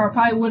participate, or I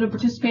probably would have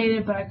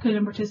participated, but I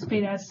couldn't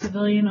participate as a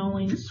civilian.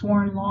 Only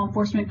sworn law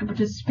enforcement could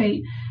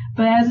participate.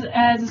 But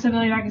as a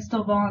civilian, I could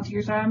still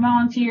volunteer. So I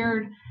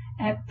volunteered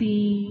at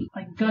the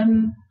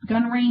gun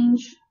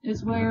range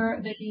is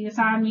where they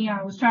assigned me. I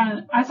tried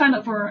to sign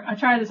up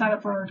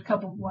for a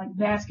couple of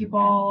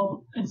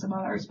basketball and some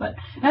others, but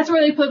that's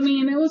where they put me,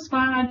 and it was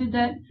fun. I did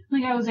that. I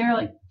think I was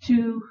there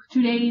two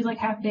days,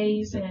 half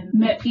days, and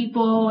met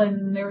people,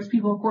 and there was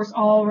people, of course,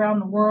 all around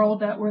the world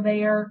that were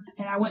there.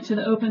 And I went to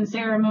the open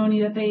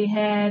ceremony that they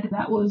had.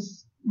 That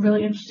was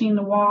really interesting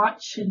to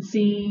watch and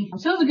see.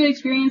 So it was a good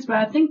experience, but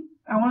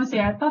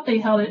I thought they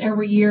held it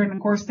every year, and of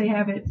course they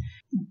have it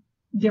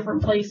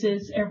different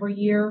places every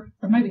year,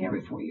 or maybe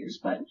every 4 years,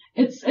 but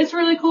it's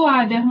really cool.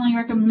 I definitely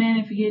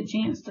recommend if you get a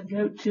chance to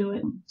go to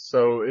it.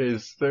 So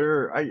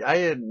I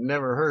had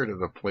never heard of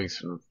the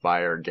police and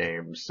fire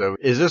games. So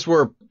is this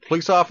where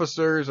police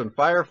officers and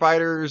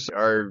firefighters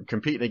are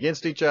competing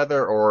against each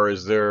other, or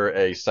is there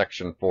a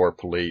section for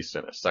police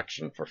and a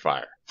section for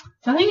fire?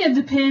 So I think it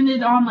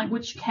depended on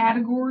which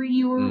category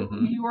you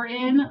were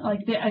in,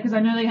 because I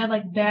know they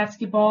had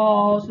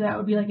basketball, so that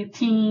would be a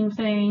team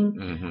thing.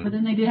 Mm-hmm. But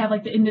then they did have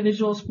the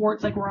individual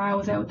sports, where I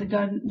was at with the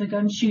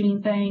gun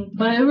shooting thing.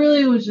 But it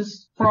really was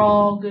just for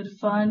all good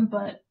fun.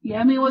 But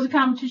yeah, it was a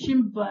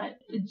competition, but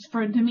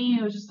to me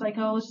it was just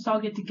let's just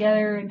all get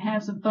together and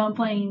have some fun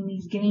playing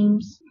these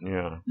games.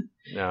 Yeah.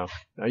 Now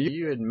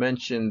you had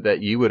mentioned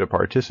that you would have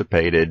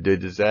participated.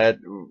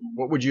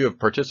 What would you have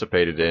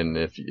participated in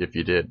if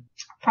you did?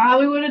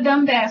 Probably would have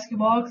done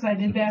basketball, because I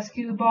did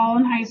basketball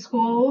in high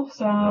school,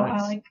 so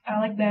nice. I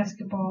like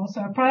basketball.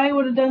 So I probably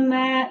would have done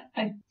that.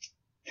 I'm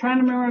trying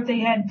to remember if they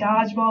had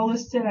dodgeball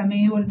listed. I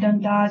maybe would have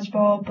done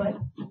dodgeball, but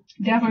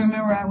definitely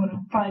remember I would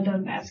have probably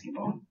done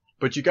basketball.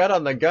 But you got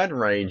on the gun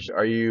range.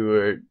 Are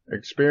you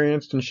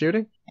experienced in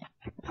shooting?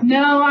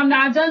 No, I'm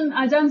not.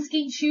 I've done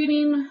skeet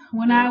shooting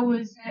when I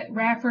was at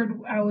Radford.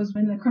 I was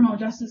in the Criminal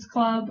Justice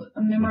Club,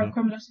 a member of the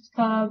Criminal Justice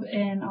Club,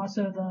 and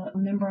also a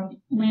member of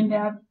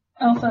Lambda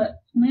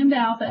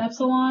Alpha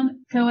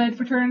Epsilon co-ed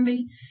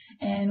fraternity.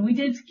 And we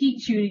did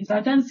skeet shooting. So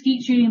I've done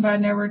skeet shooting, but I've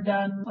never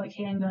done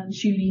handgun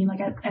shooting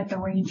at the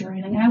range or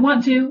anything. I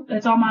want to.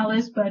 It's on my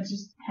list, but I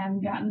just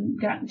haven't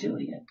gotten to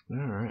it yet.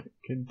 All right.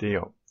 Good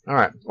deal. All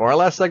right. Well, our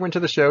last segment to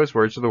the show is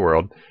Words of the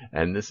World,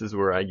 and this is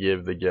where I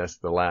give the guest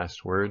the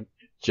last word.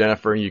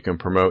 Jennifer, you can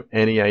promote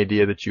any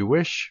idea that you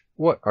wish.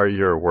 What are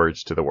your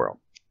words to the world?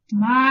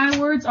 My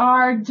words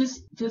are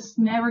just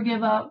never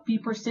give up. Be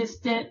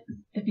persistent.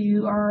 If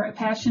you are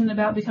passionate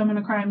about becoming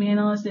a crime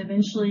analyst, it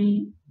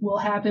eventually will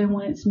happen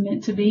when it's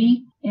meant to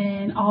be.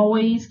 And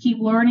always keep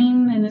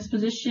learning in this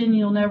position.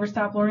 You'll never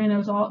stop learning.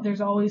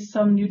 There's always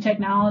some new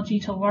technology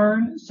to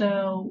learn.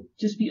 So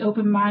just be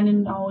open-minded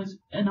and always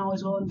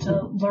willing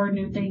to learn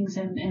new things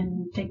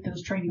and take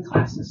those training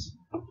classes.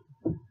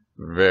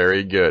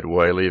 Very good.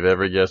 Well, I leave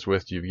every guest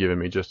with you've given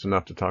me just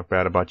enough to talk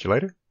bad about you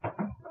later.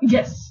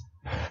 Yes.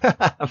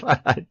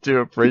 I do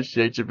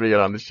appreciate you being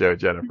on the show,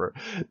 Jennifer.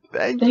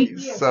 Thank you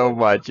so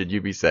much, and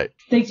you be safe.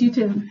 Thanks, you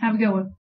too. Have a good one.